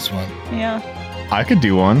in this one. Yeah. I could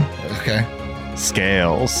do one. Okay.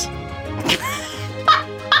 Scales.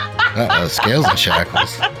 Scales and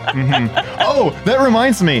shackles. Mhm. Oh, that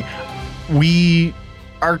reminds me. We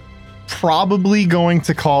are probably going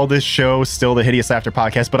to call this show still the Hideous Laughter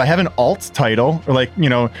Podcast, but I have an alt title, or like,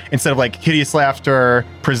 instead of like Hideous Laughter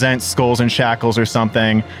presents Skulls and Shackles or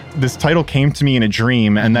something, this title came to me in a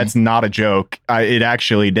dream, and that's not a joke. It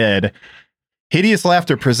actually did. Hideous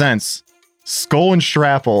Laughter presents Skull and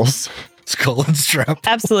Strapples. Skull and strap.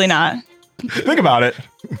 Absolutely not. Think about it.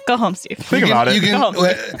 Go home, Steve. Think about it. You can,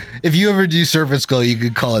 if you ever do Serpent Skull, you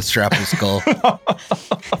could call it Strapple Skull.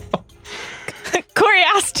 Corey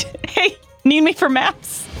asked, hey, need me for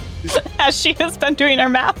maps? As she has been doing our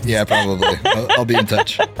maps. Yeah, probably. I'll be in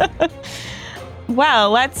touch. Well,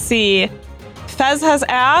 let's see. Fez has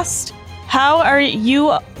asked, how are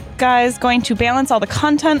you guys going to balance all the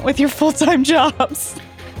content with your full-time jobs?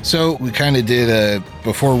 So we kind of did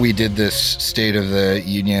before we did this State of the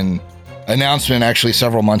Union announcement, actually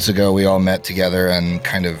several months ago, we all met together and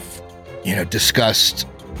kind of, discussed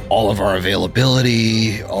all of our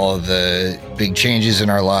availability, all of the big changes in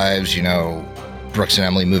our lives. Brooks and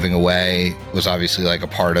Emily moving away was obviously like a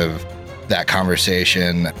part of that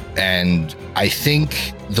conversation. And I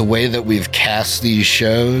think the way that we've cast these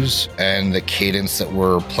shows and the cadence that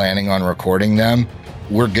we're planning on recording them,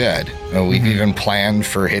 we're good. We've even planned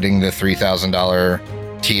for hitting the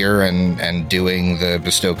 $3,000 tier and doing the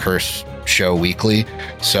Bestow Curse show weekly.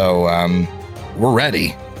 So we're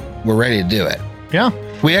ready. We're ready to do it. Yeah.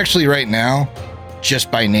 We actually right now,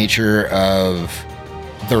 just by nature of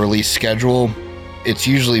the release schedule, it's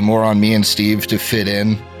usually more on me and Steve to fit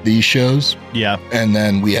in these shows. Yeah. And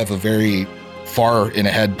then we have a very far in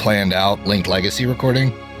ahead planned out Linked Legacy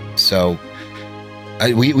recording. So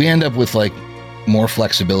we end up with like more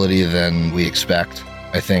flexibility than we expect,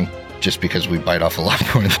 I think, just because we bite off a lot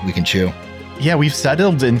more than we can chew. Yeah, we've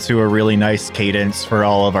settled into a really nice cadence for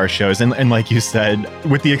all of our shows. And like you said,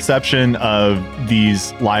 with the exception of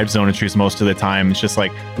these live Zone of Truth, most of the time, it's just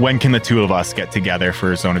like, when can the two of us get together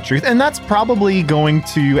for Zone of Truth? And that's probably going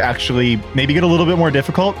to actually maybe get a little bit more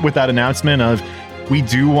difficult with that announcement of, we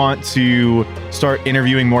do want to start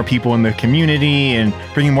interviewing more people in the community and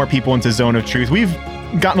bringing more people into Zone of Truth. We've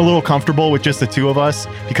gotten a little comfortable with just the two of us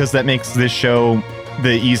because that makes this show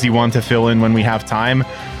the easy one to fill in when we have time.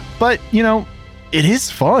 But, it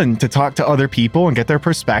is fun to talk to other people and get their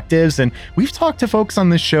perspectives. And we've talked to folks on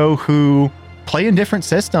this show who play in different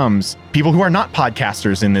systems, people who are not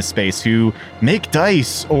podcasters in this space who make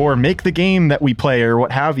dice or make the game that we play or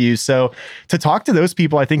what have you. So to talk to those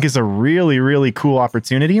people, I think is a really, really cool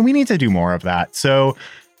opportunity, and we need to do more of that. So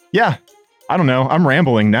yeah, I don't know. I'm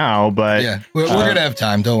rambling now, but Yeah, we're going to have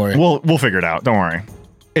time. Don't worry. we'll figure it out. Don't worry.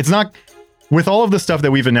 It's not, with all of the stuff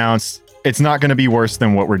that we've announced, it's not going to be worse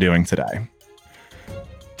than what we're doing today.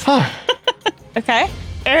 Okay.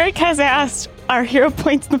 Eric has asked, are hero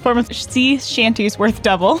points in the form of sea shanties worth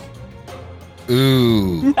double?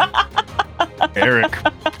 Ooh. Eric,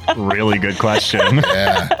 really good question.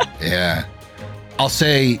 Yeah. I'll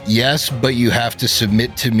say yes, but you have to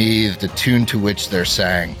submit to me the tune to which they're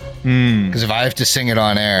sang. Because if I have to sing it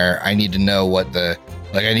on air, I need to know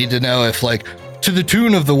I need to know if to the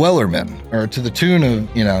tune of the Wellerman or to the tune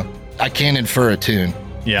of, I can't infer a tune.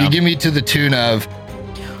 Yeah. You give me to the tune of,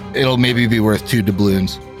 it'll maybe be worth 2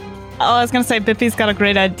 doubloons. Oh, I was going to say, Bippy's got a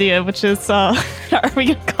great idea, which is, are we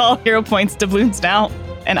going to call hero points doubloons now?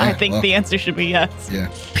 And I think the answer should be yes.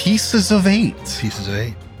 Yeah. Pieces of 8. Pieces of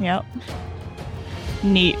 8. Yep.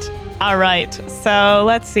 Neat. All right. So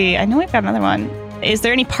let's see. I know we've got another one. Is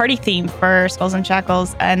there any party theme for Skulls and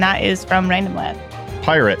Shackles? And that is from Random Lad.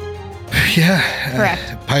 Pirate. Yeah.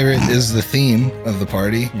 Correct. Pirate is the theme of the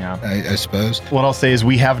party, Yeah. I suppose. What I'll say is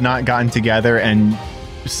we have not gotten together and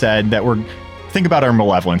said that think about our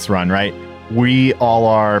Malevolence run, right? We all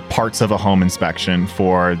are parts of a home inspection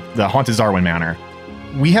for the Haunted Zarwin Manor.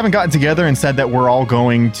 We haven't gotten together and said that we're all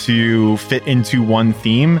going to fit into one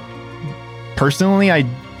theme. Personally, I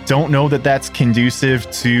don't know that that's conducive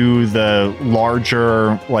to the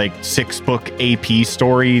larger 6-book AP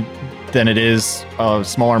story than it is a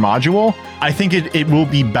smaller module. I think it will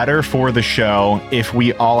be better for the show if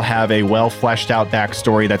we all have a well fleshed out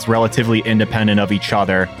backstory that's relatively independent of each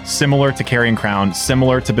other, similar to Carrion Crown,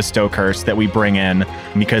 similar to Bestow Curse that we bring in,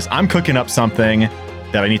 because I'm cooking up something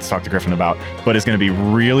that I need to talk to Griffin about, but it's going to be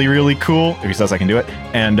really, really cool if he says I can do it.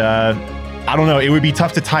 And I don't know, it would be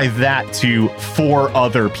tough to tie that to 4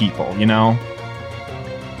 other people,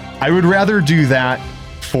 I would rather do that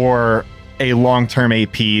for a long-term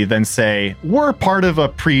AP than say we're part of a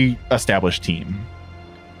pre-established team.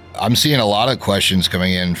 I'm seeing a lot of questions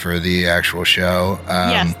coming in for the actual show.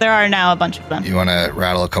 Yes, there are now a bunch of them. You want to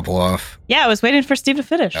rattle a couple off? Yeah, I was waiting for Steve to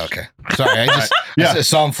finish. Okay. Sorry, I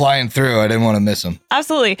saw him flying through. I didn't want to miss him.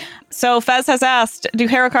 Absolutely. So Fez has asked, do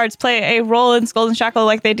hero cards play a role in Skulls and Shackle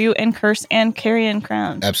like they do in Curse and Carrion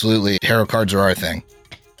Crown? Absolutely. Hero cards are our thing.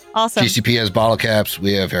 Awesome. GCP has bottle caps.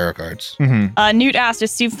 We have hero cards. Mm-hmm. Newt asked,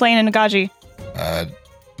 is Steve playing in Nagaji?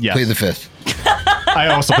 Yes. Play the 5th. I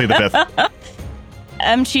also play the 5th.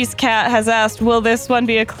 M Cheese Cat has asked, will this one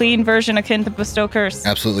be a clean version akin to Bestow Curse?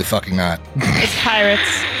 Absolutely fucking not. It's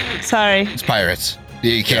pirates. Sorry. It's pirates.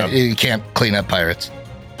 You can't clean up pirates.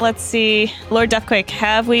 Let's see. Lord Deathquake,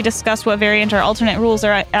 have we discussed what variant or alternate rules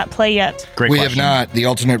are at play yet? Great We question. have not. The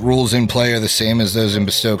alternate rules in play are the same as those in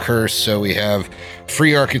Bestow Curse. So we have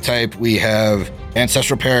free archetype, we have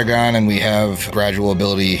Ancestral Paragon, and we have gradual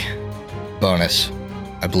ability bonus.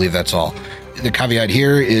 I believe that's all. The caveat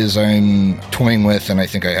here is I'm toying with, and I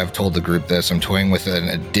think I have told the group this, I'm toying with an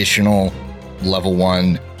additional level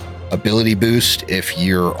 1 ability boost if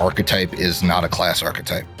your archetype is not a class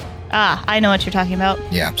archetype. Ah, I know what you're talking about.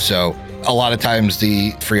 Yeah, so a lot of times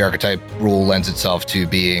the free archetype rule lends itself to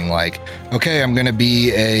being like, okay, I'm going to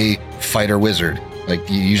be a fighter wizard.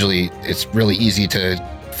 Usually it's really easy to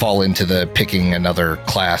fall into the picking another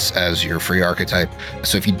class as your free archetype.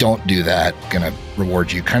 So if you don't do that, going to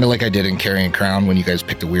reward you, kind of like I did in Carrion Crown when you guys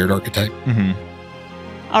picked a weird archetype.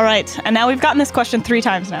 Mm-hmm. All right. And now we've gotten this question 3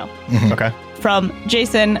 times now. Mhm. Okay. From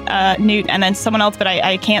Jason, Newt, and then someone else, but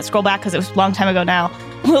I can't scroll back because it was a long time ago now.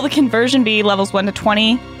 Will the conversion be levels 1 to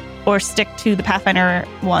 20 or stick to the Pathfinder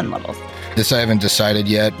 1 levels? This I haven't decided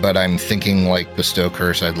yet, but I'm thinking like Bestow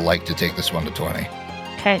Curse, I'd like to take this 1 to 20.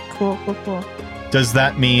 Okay, cool. Does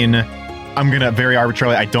that mean, I'm going to very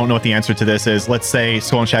arbitrarily, I don't know what the answer to this is. Let's say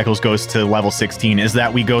Skull and Shackles goes to level 16. Is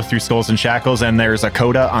that we go through Skulls and Shackles and there's a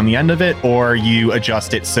coda on the end of it, or you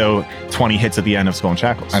adjust it so 20 hits at the end of Skull and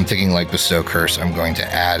Shackles? I'm thinking like Bestow Curse, I'm going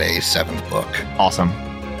to add a 7th book. Awesome.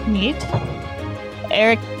 Neat.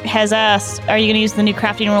 Eric has asked, are you going to use the new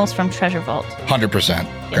crafting rules from Treasure Vault? 100%.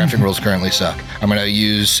 Crafting rules currently suck. I'm going to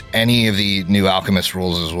use any of the new alchemist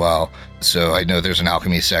rules as well. So I know there's an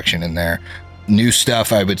alchemy section in there. New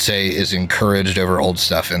stuff, I would say, is encouraged over old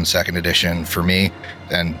stuff in 2nd edition for me.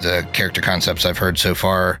 And the character concepts I've heard so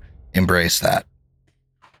far embrace that.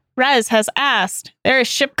 Rez has asked, there is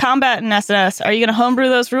ship combat in SNS. Are you going to homebrew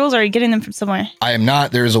those rules or are you getting them from somewhere? I am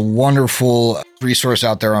not. There's a wonderful resource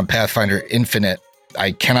out there on Pathfinder Infinite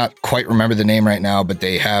I cannot quite remember the name right now, but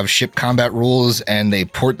they have ship combat rules and they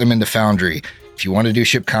port them into Foundry. If you want to do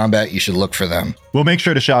ship combat, you should look for them. We'll make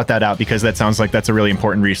sure to shout that out because that sounds like that's a really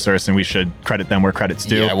important resource and we should credit them where credit's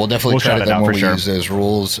due. Yeah, we'll definitely shout credit it them out when for we sure. use those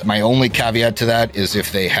rules. My only caveat to that is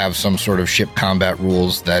if they have some sort of ship combat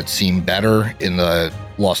rules that seem better in the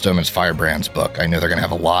Lost Omens Firebrands book. I know they're going to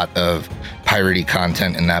have a lot of piratey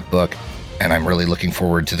content in that book, and I'm really looking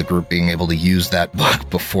forward to the group being able to use that book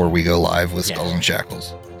before we go live with Skulls and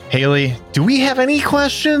Shackles. Haley, do we have any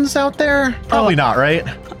questions out there? Probably not, right?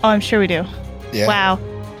 Oh, I'm sure we do. Yeah. Wow.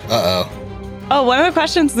 Uh-oh. Oh, one of the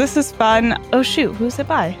questions. This is fun. Oh, shoot. Who's it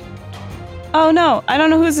by? Oh, no. I don't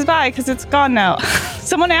know who's it by because it's gone now.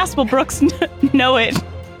 Someone asked, will Brooks know it?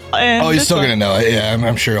 And Oh, he's this still one- going to know it. Yeah,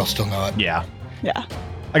 I'm sure he'll still know it. Yeah. Yeah.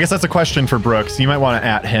 I guess that's a question for Brooks. You might want to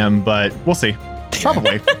at him, but we'll see.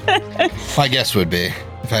 Probably. My guess would be,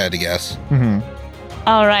 if I had to guess. hmm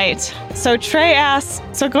All right. So Trey asks,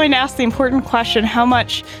 going to ask the important question, how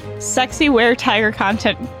much sexy Were Tiger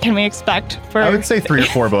content can we expect for... I would say 3 or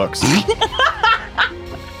 4 books.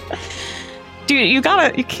 Dude, you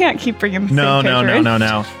can't keep bringing the No. same character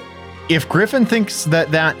in. If Griffin thinks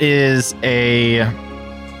that is a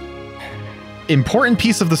important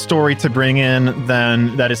piece of the story to bring in,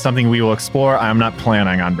 then that is something we will explore. I'm not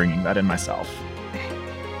planning on bringing that in myself.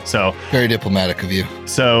 So Very diplomatic of you.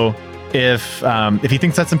 if he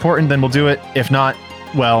thinks that's important, then we'll do it. If not,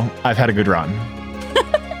 well, I've had a good run.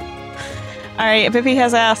 All right, Bippy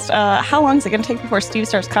has asked, how long is it going to take before Steve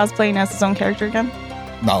starts cosplaying as his own character again?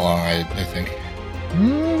 Not long, I think.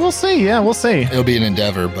 We'll see. Yeah, we'll see. It'll be an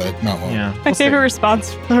endeavor, but not long. Yeah. My favorite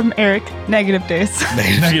response from Eric, negative days.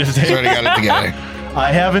 Negative days. Already got it together.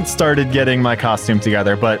 I haven't started getting my costume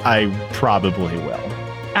together, but I probably will.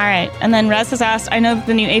 All right, and then Rez has asked, I know that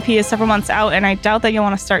the new AP is several months out, and I doubt that you'll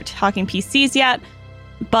want to start talking PCs yet,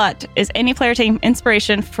 but is any player taking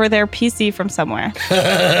inspiration for their PC from somewhere?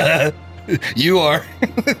 You are.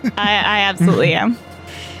 I absolutely am.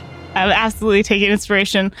 I'm absolutely taking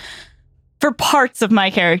inspiration for parts of my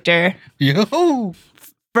character Yo.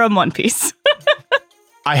 from One Piece.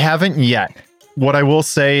 I haven't yet. What I will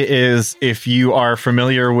say is if you are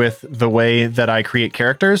familiar with the way that I create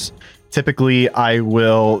characters, typically I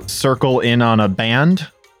will circle in on a band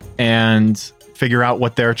and figure out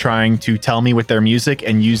what they're trying to tell me with their music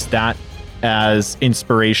and use that as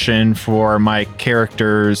inspiration for my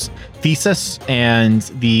character's thesis and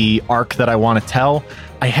the arc that I want to tell.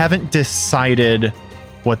 I haven't decided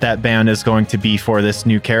what that band is going to be for this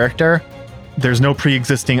new character. There's no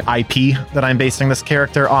pre-existing IP that I'm basing this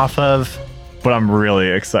character off of, but I'm really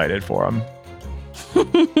excited for him.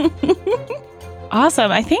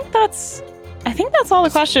 Awesome. I think that's all the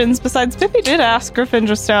questions. Besides, Bippy did ask Griffin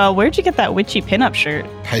just, where'd you get that witchy pinup shirt?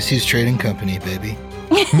 High Seas Trading Company, baby.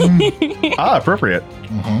 Appropriate.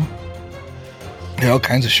 Yeah, all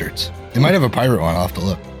kinds of shirts. They might have a pirate one. I'll have to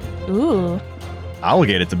look. Ooh.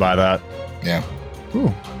 Obligated to buy that. Yeah. Ooh.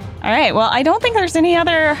 All right. Well, I don't think there's any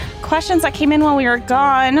other questions that came in while we were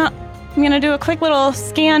gone. I'm going to do a quick little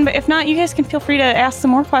scan, but if not, you guys can feel free to ask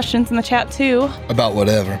some more questions in the chat too. About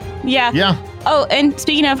whatever. Yeah. Yeah. Oh, and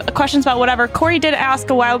speaking of questions about whatever, Corey did ask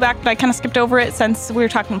a while back, but I kind of skipped over it since we were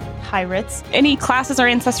talking pirates. Any classes or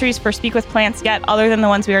ancestries for Speak with Plants yet, other than the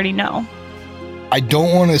ones we already know? I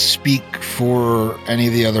don't want to speak for any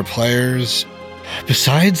of the other players.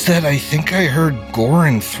 Besides that, I think I heard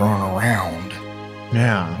Gorin thrown around.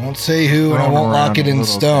 Yeah. I won't say who, and I Thrown won't lock around it a in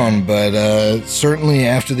little stone, but certainly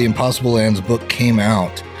after the Impossible Lands book came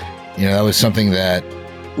out, that was something that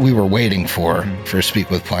we were waiting for Speak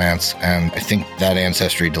with Plants, and I think that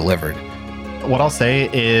ancestry delivered. What I'll say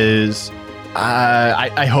is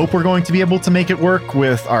I hope we're going to be able to make it work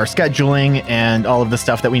with our scheduling and all of the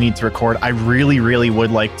stuff that we need to record. I really, really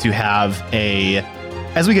would like to have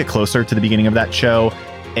as we get closer to the beginning of that show,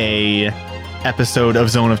 a episode of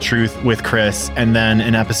Zone of Truth with Chris and then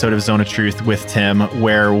an episode of Zone of Truth with Tim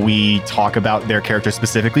where we talk about their character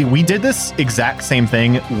specifically. We did this exact same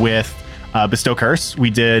thing with Bestow Curse.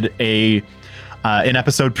 We did an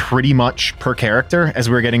episode pretty much per character as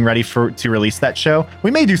we were getting ready to release that show.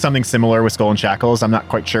 We may do something similar with Skull and Shackles. I'm not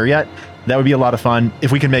quite sure yet. That would be a lot of fun.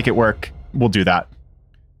 If we can make it work, we'll do that.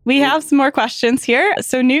 We have some more questions here.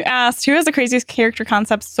 So Newt asked, who has the craziest character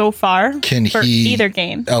concept so far for either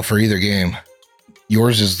game? Oh, for either game.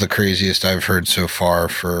 Yours is the craziest I've heard so far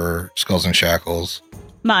for Skulls and Shackles.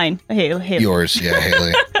 Mine. Haley. Yours, yeah,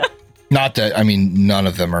 Haley. Not that, none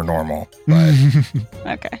of them are normal, but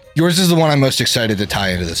Okay. yours is the one I'm most excited to tie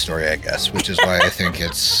into the story, I guess, which is why I think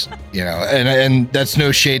it's, and that's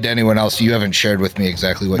no shade to anyone else. You haven't shared with me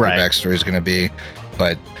exactly what Right. your backstory is going to be,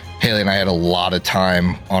 but Haley and I had a lot of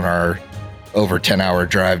time on our over 10-hour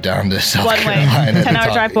drive down to South One way. Carolina.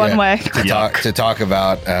 10-hour drive one way. To talk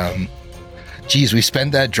about, we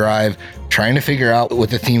spent that drive trying to figure out what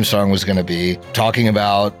the theme song was going to be, talking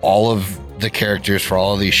about all of the characters for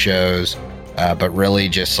all of these shows, but really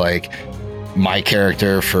just like my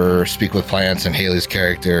character for Speak with Plants and Haley's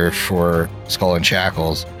character for Skull and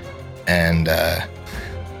Shackles. And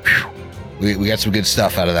we got some good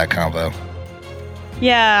stuff out of that combo.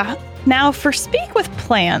 Yeah. Now, for Speak with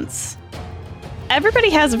Plants, everybody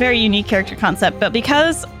has a very unique character concept, but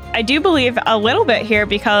because I do believe a little bit here,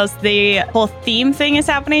 because the whole theme thing is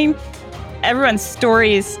happening, everyone's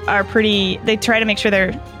stories are they try to make sure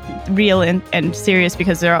they're real and serious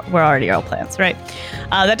because we're already all plants, right?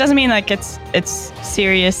 That doesn't mean like it's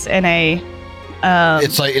serious in a...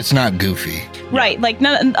 it's not goofy. Right. Like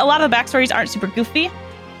a lot of the backstories aren't super goofy.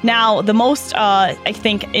 Now, the most, I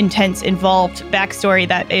think, intense, involved backstory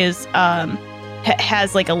that is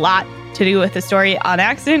has like a lot to do with the story on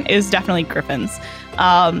accident is definitely Griffin's.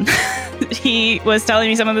 He was telling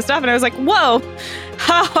me some of the stuff, and I was like, "Whoa,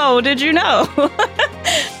 how did you know?"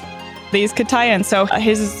 These could tie in. So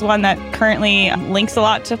his is one that currently links a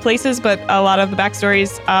lot to places, but a lot of the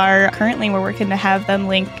backstories are currently we're working to have them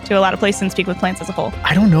link to a lot of places and Speak with Plants as a whole.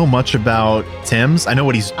 I don't know much about Tim's. I know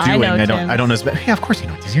what he's doing. I don't know his. Yeah, of course you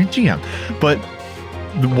know. He's your GM. But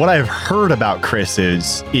what I've heard about Chris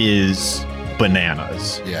is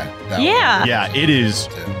bananas. Yeah. It is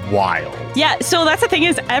wild. Yeah. So that's the thing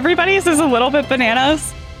is everybody's is a little bit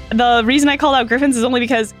bananas. The reason I called out Griffin's is only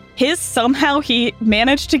because somehow he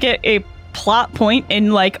managed to get a plot point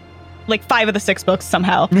in like 5 of the 6 books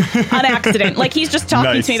somehow on accident. Like he's just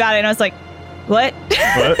talking to me about it, and I was like, "What?"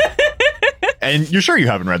 And you're sure you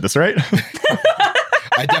haven't read this, right?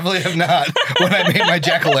 I definitely have not. When I made my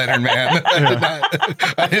jack-o'-lantern man,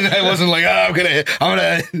 I wasn't like, I'm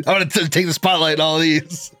gonna take the spotlight on all of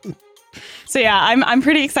these. So yeah, I'm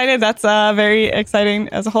pretty excited. That's very exciting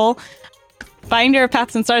as a whole. Finder of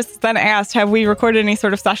Paths and Stars then asked, have we recorded any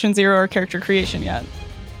sort of session 0 or character creation yet?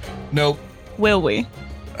 Nope. Will we?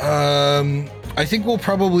 I think we'll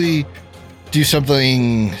probably do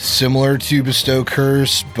something similar to Bestow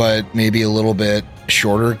Curse, but maybe a little bit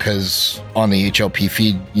shorter, because on the HLP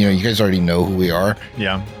feed, you guys already know who we are.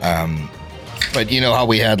 Yeah. But you know how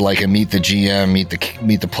we had like a meet the GM,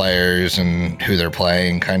 meet the players and who they're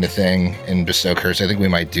playing kind of thing in Bestow Curse. I think we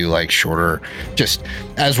might do like shorter, just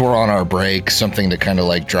as we're on our break, something to kind of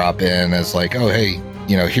like drop in as like, oh, hey,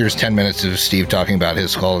 here's 10 minutes of Steve talking about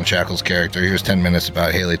his Skull and Shackles character. Here's 10 minutes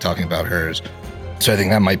about Haley talking about hers. So I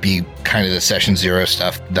think that might be kind of the session 0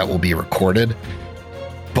 stuff that will be recorded.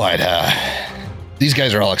 But these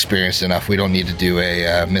guys are all experienced enough. We don't need to do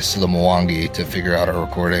a Miss of the Mwangi to figure out our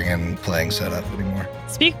recording and playing setup anymore.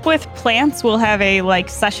 Speak with Plants will have a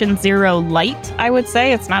session 0 light, I would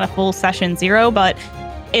say. It's not a full session 0, but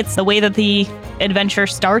it's the way that the adventure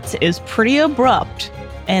starts is pretty abrupt.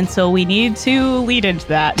 And so we need to lead into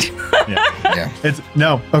that.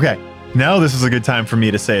 Yeah. Okay. Now this is a good time for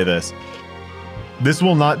me to say this. This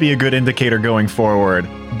will not be a good indicator going forward,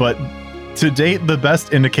 but to date, the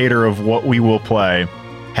best indicator of what we will play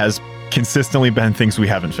has consistently been things we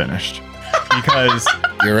haven't finished. Because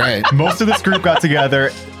you're right. Most of this group got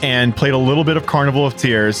together and played a little bit of Carnival of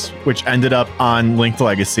Tears, which ended up on Linked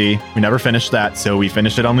Legacy. We never finished that, so we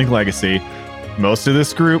finished it on Linked Legacy. Most of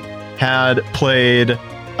this group had played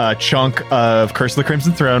a chunk of Curse of the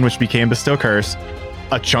Crimson Throne, which became Bestow Curse.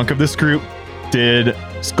 A chunk of this group did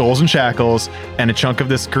Skulls and Shackles, and a chunk of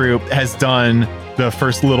this group has done the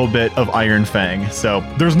first little bit of Iron Fang. So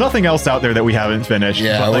there's nothing else out there that we haven't finished.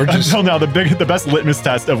 Yeah, but until now, the best litmus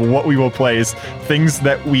test of what we will play is things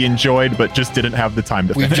that we enjoyed but just didn't have the time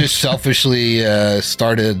to finish. We've just selfishly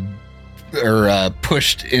started or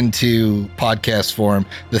pushed into podcast form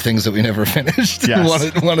the things that we never finished.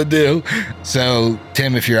 Yes. want to do. So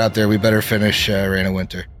Tim, if you're out there, we better finish Reign of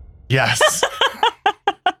Winter. Yes.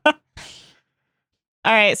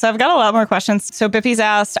 All right, so I've got a lot more questions. So Bippy's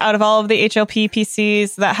asked, out of all of the HLP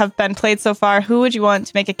PCs that have been played so far, who would you want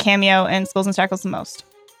to make a cameo in Skulls and Shackles the most?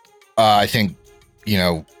 I think,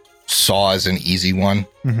 Saw is an easy one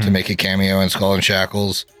to make a cameo in Skull and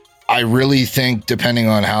Shackles. I really think, depending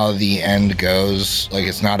on how the end goes,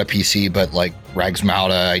 it's not a PC, but Rags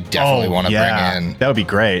Mauda, I definitely want to bring in. That would be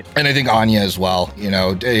great. And I think Anya as well.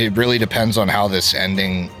 It really depends on how this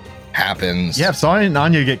ending happens. Yeah, if Saw and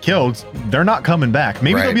Anya get killed, they're not coming back.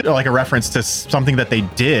 Maybe there'll be a reference to something that they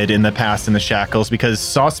did in the past in the Shackles, because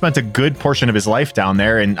Saw spent a good portion of his life down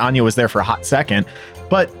there and Anya was there for a hot second.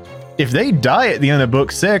 But if they die at the end of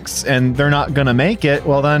book 6 and they're not gonna make it,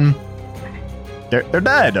 well then they're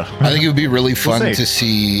dead. I think it would be really fun to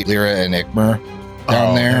see Lyra and Ikmer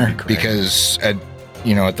down there that'd be great. because at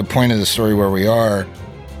the point of the story where we are,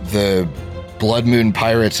 the Blood Moon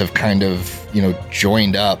pirates have kind of,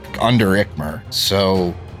 joined up under Ikmer.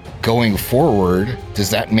 So going forward, does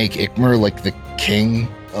that make Ikmer like the king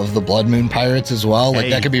of the Blood Moon pirates as well? Like, Hey.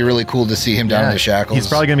 that could be really cool to see him down in the shackles. He's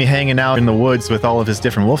probably going to be hanging out in the woods with all of his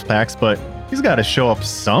different wolf packs, but he's got to show up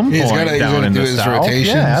some He's point gotta down in do the his south. rotations.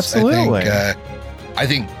 Yeah, absolutely. I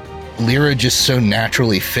think Lyra just so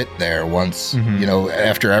naturally fit there once, Mhm.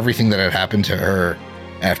 after everything that had happened to her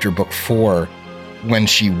after book 4, when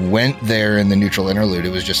she went there in the neutral interlude,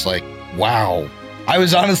 it was just like, wow. I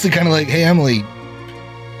was honestly kind of like, hey, Emily,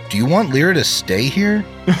 do you want Lyra to stay here?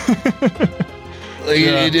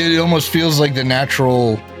 Yeah. It almost feels like the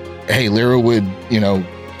natural, hey, Lyra would,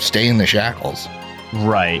 stay in the shackles.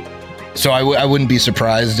 Right. So I wouldn't be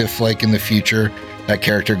surprised if, like, in the future, that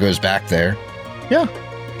character goes back there. Yeah.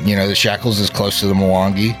 The shackles is close to the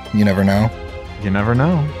Mwangi. You never know. You never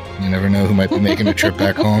know. You never know who might be making a trip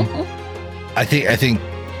back home. I think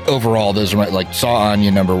overall, those are like Saw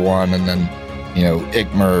Anya number 1, and then,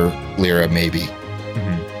 Ikmer, Lyra, maybe.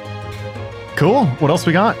 Cool. What else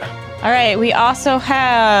we got? All right, we also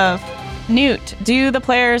have Newt. Do the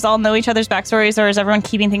players all know each other's backstories, or is everyone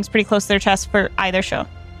keeping things pretty close to their chest for either show?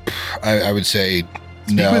 I would say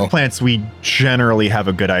Speak no. with plants, we generally have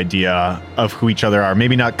a good idea of who each other are.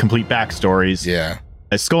 Maybe not complete backstories. Yeah.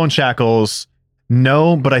 Skull and Shackles,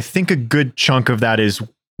 no, but I think a good chunk of that is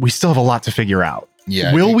we still have a lot to figure out.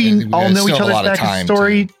 Yeah. Will I we think all there's know each still a other's lot of time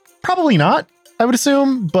backstory? to- Probably not, I would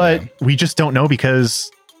assume, but we just don't know because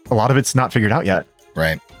a lot of it's not figured out yet.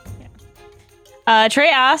 Right. Trey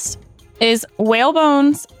asked, is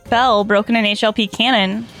Whalebone's bell broken in HLP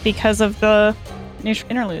canon because of the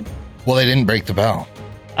interlude? Well, they didn't break the bell.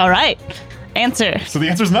 All right. Answer. So the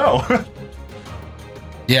answer is no.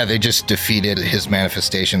 Yeah, they just defeated his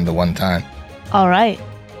manifestation the one time. All right.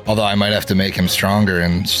 Although I might have to make him stronger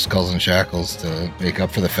in Skulls and Shackles to make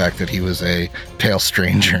up for the fact that he was a pale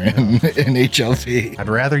stranger in HLP. I'd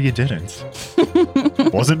rather you didn't.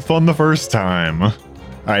 Wasn't fun the first time. All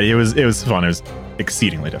right, it was fun. It was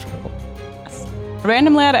exceedingly difficult.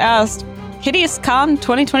 Random Lad asked, Hideous Con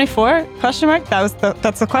 2024? Question mark? That's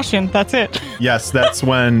the question. That's it. Yes, that's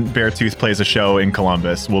when Beartooth plays a show in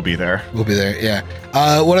Columbus. We'll be there. We'll be there, yeah.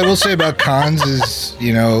 What I will say about cons is,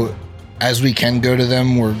 as we can go to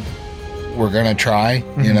them, we're gonna try.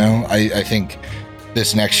 I think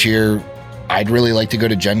this next year, I'd really like to go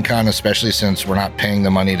to Gen Con, especially since we're not paying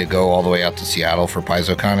the money to go all the way out to Seattle for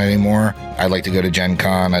PaizoCon anymore. I'd like to go to Gen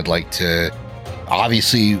Con. I'd like to.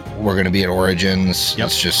 Obviously, we're going to be at Origins. Yep.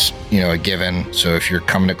 It's just, a given. So if you're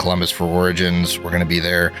coming to Columbus for Origins, we're going to be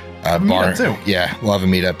there. Meetup too. Yeah, we'll have a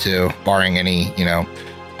meetup too, barring any,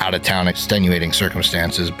 out of town extenuating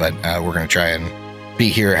circumstances. But we're going to try and be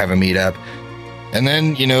here, have a meetup. And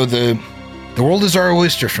then, the world is our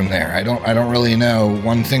oyster from there. I don't really know.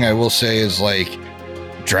 One thing I will say is, like,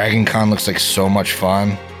 Dragon Con looks like so much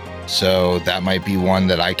fun. So that might be one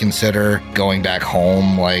that I consider going back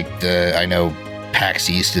home. Like, I know PAX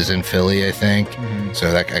East is in Philly, I think.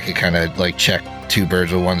 So that I could kind of like check 2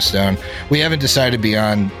 birds with 1 stone. We haven't decided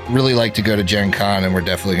beyond. Really like to go to Gen Con, and we're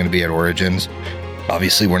definitely going to be at Origins.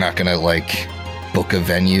 Obviously, we're not going to like book a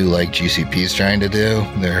venue like GCP's trying to do.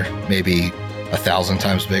 They're maybe 1,000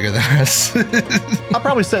 times bigger than us. I'll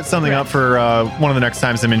probably set something up for one of the next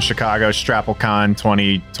times I'm in Chicago, StrappleCon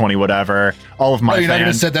 2020, whatever. All of my you're not going to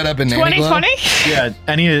fans. set that up in Nanny Glow? 2020?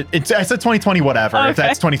 Yeah, I said 2020, whatever. Oh, If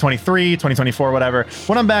that's okay. 2023, 2024, whatever.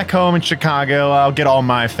 When I'm back home in Chicago, I'll get all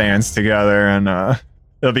my fans together and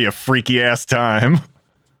it'll be a freaky ass time.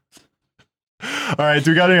 All right,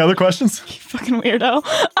 do we got any other questions? Fucking weirdo.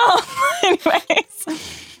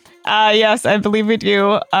 Anyways. Yes, I believe we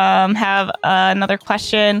do have another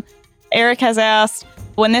question. Eric has asked,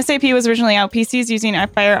 when this AP was originally out, PCs using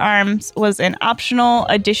firearms was an optional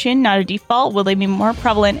addition, not a default. Will they be more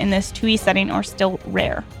prevalent in this 2E setting or still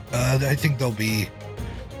rare? I think they'll be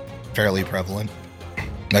fairly prevalent.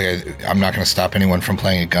 Like, I'm not going to stop anyone from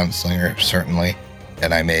playing a gunslinger, certainly.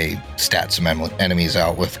 And I may stat some enemies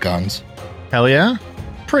out with guns. Hell yeah.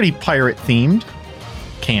 Pretty pirate themed.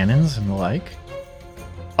 Cannons and the like.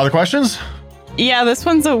 Other questions? Yeah, this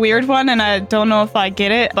one's a weird one, and I don't know if I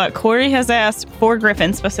get it, but Corey has asked, for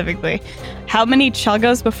Griffin specifically, how many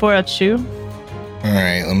chuggas before a chew? All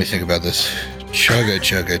right, let me think about this. Chugga,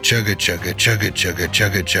 chugga, chugga, chugga, chugga, chugga,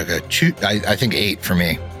 chugga, chugga, chew. I think 8 for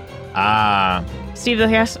me. Steve,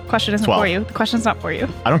 the question isn't 12. for you. The question's not for you.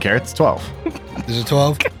 I don't care. It's 12. Is it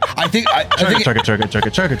 12? I think.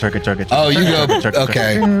 Oh, you go.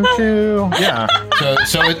 Okay. Yeah.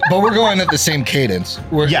 But we're going at the same cadence.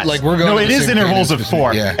 We're going. No, at it the is same intervals cadence of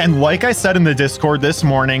 4. Yeah. And like I said in the Discord this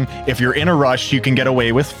morning, if you're in a rush, you can get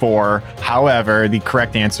away with 4. However, the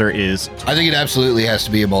correct answer is I think it absolutely has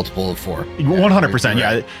to be a multiple of 4. 100%.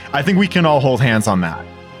 Yeah. I think we can all hold hands on that.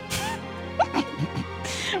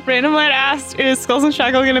 Random Lad asked, is Skulls and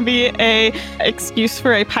Shackle going to be a excuse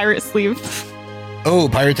for a pirate sleeve? Oh,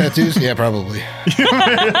 pirate tattoos? Yeah, probably.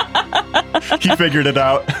 He figured it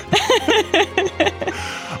out.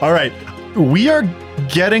 All right. We are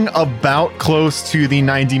getting about close to the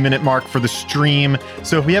 90-minute mark for the stream.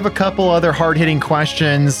 So if we have a couple other hard-hitting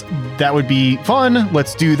questions, that would be fun.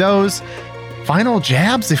 Let's do those. Final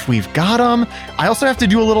jabs if we've got them. I also have to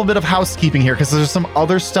do a little bit of housekeeping here because there's some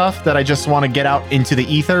other stuff that I just want to get out into the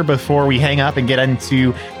ether before we hang up and get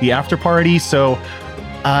into the after party. So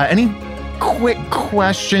any quick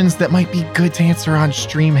questions that might be good to answer on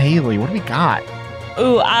stream, Haley? What do we got?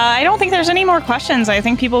 Ooh, I don't think there's any more questions. I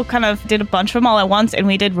think people kind of did a bunch of them all at once and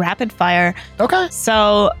we did rapid fire. Okay.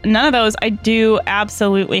 So none of those. I do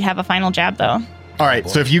absolutely have a final jab though. All right,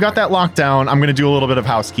 so if you got that locked down, I'm going to do a little bit of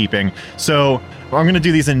housekeeping. So I'm going to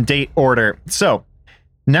do these in date order. So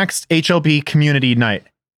next HLB Community Night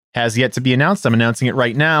has yet to be announced. I'm announcing it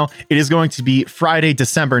right now. It is going to be Friday,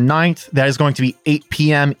 December 9th. That is going to be 8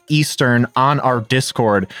 p.m. Eastern on our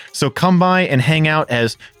Discord. So come by and hang out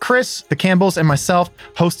as Chris, the Campbells, and myself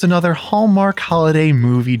host another Hallmark holiday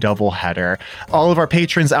movie doubleheader. All of our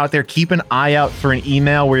patrons out there, keep an eye out for an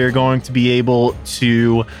email where you're going to be able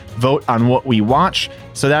to vote on what we watch.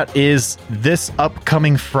 So that is this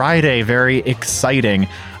upcoming Friday. Very exciting.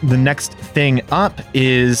 The next thing up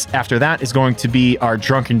is after that is going to be our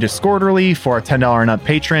Drunken Discorderly for our $10 and up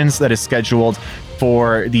patrons. That is scheduled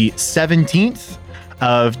for the 17th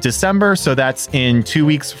of December. So that's in 2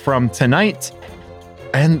 weeks from tonight.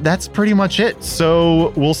 And that's pretty much it. So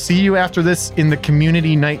we'll see you after this in the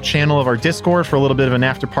community night channel of our Discord for a little bit of an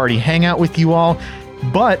after party hangout with you all.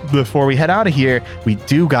 But before we head out of here, we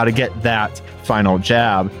do got to get that final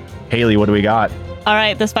jab. Haley, what do we got? All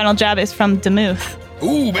right, this final jab is from Demuth.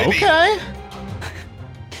 Ooh, baby. Okay.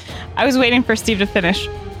 I was waiting for Steve to finish.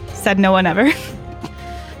 Said no one ever.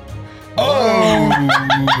 Oh.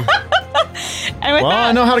 And with Well, that,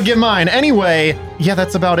 I know how to get mine. Anyway, yeah,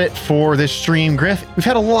 that's about it for this stream. Griff, we've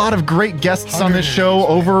had a lot of great guests on this show,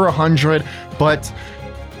 over 100, but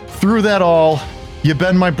through that all, you've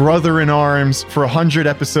been my brother in arms for 100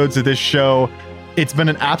 episodes of this show. It's been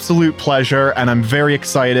an absolute pleasure, and I'm very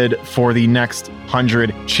excited for the next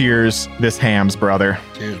 100. Cheers, this hams, brother.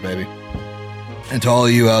 Cheers, baby. And to all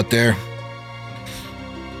of you out there,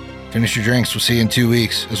 finish your drinks. We'll see you in 2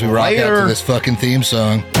 weeks as we rock out to this fucking theme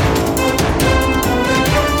song.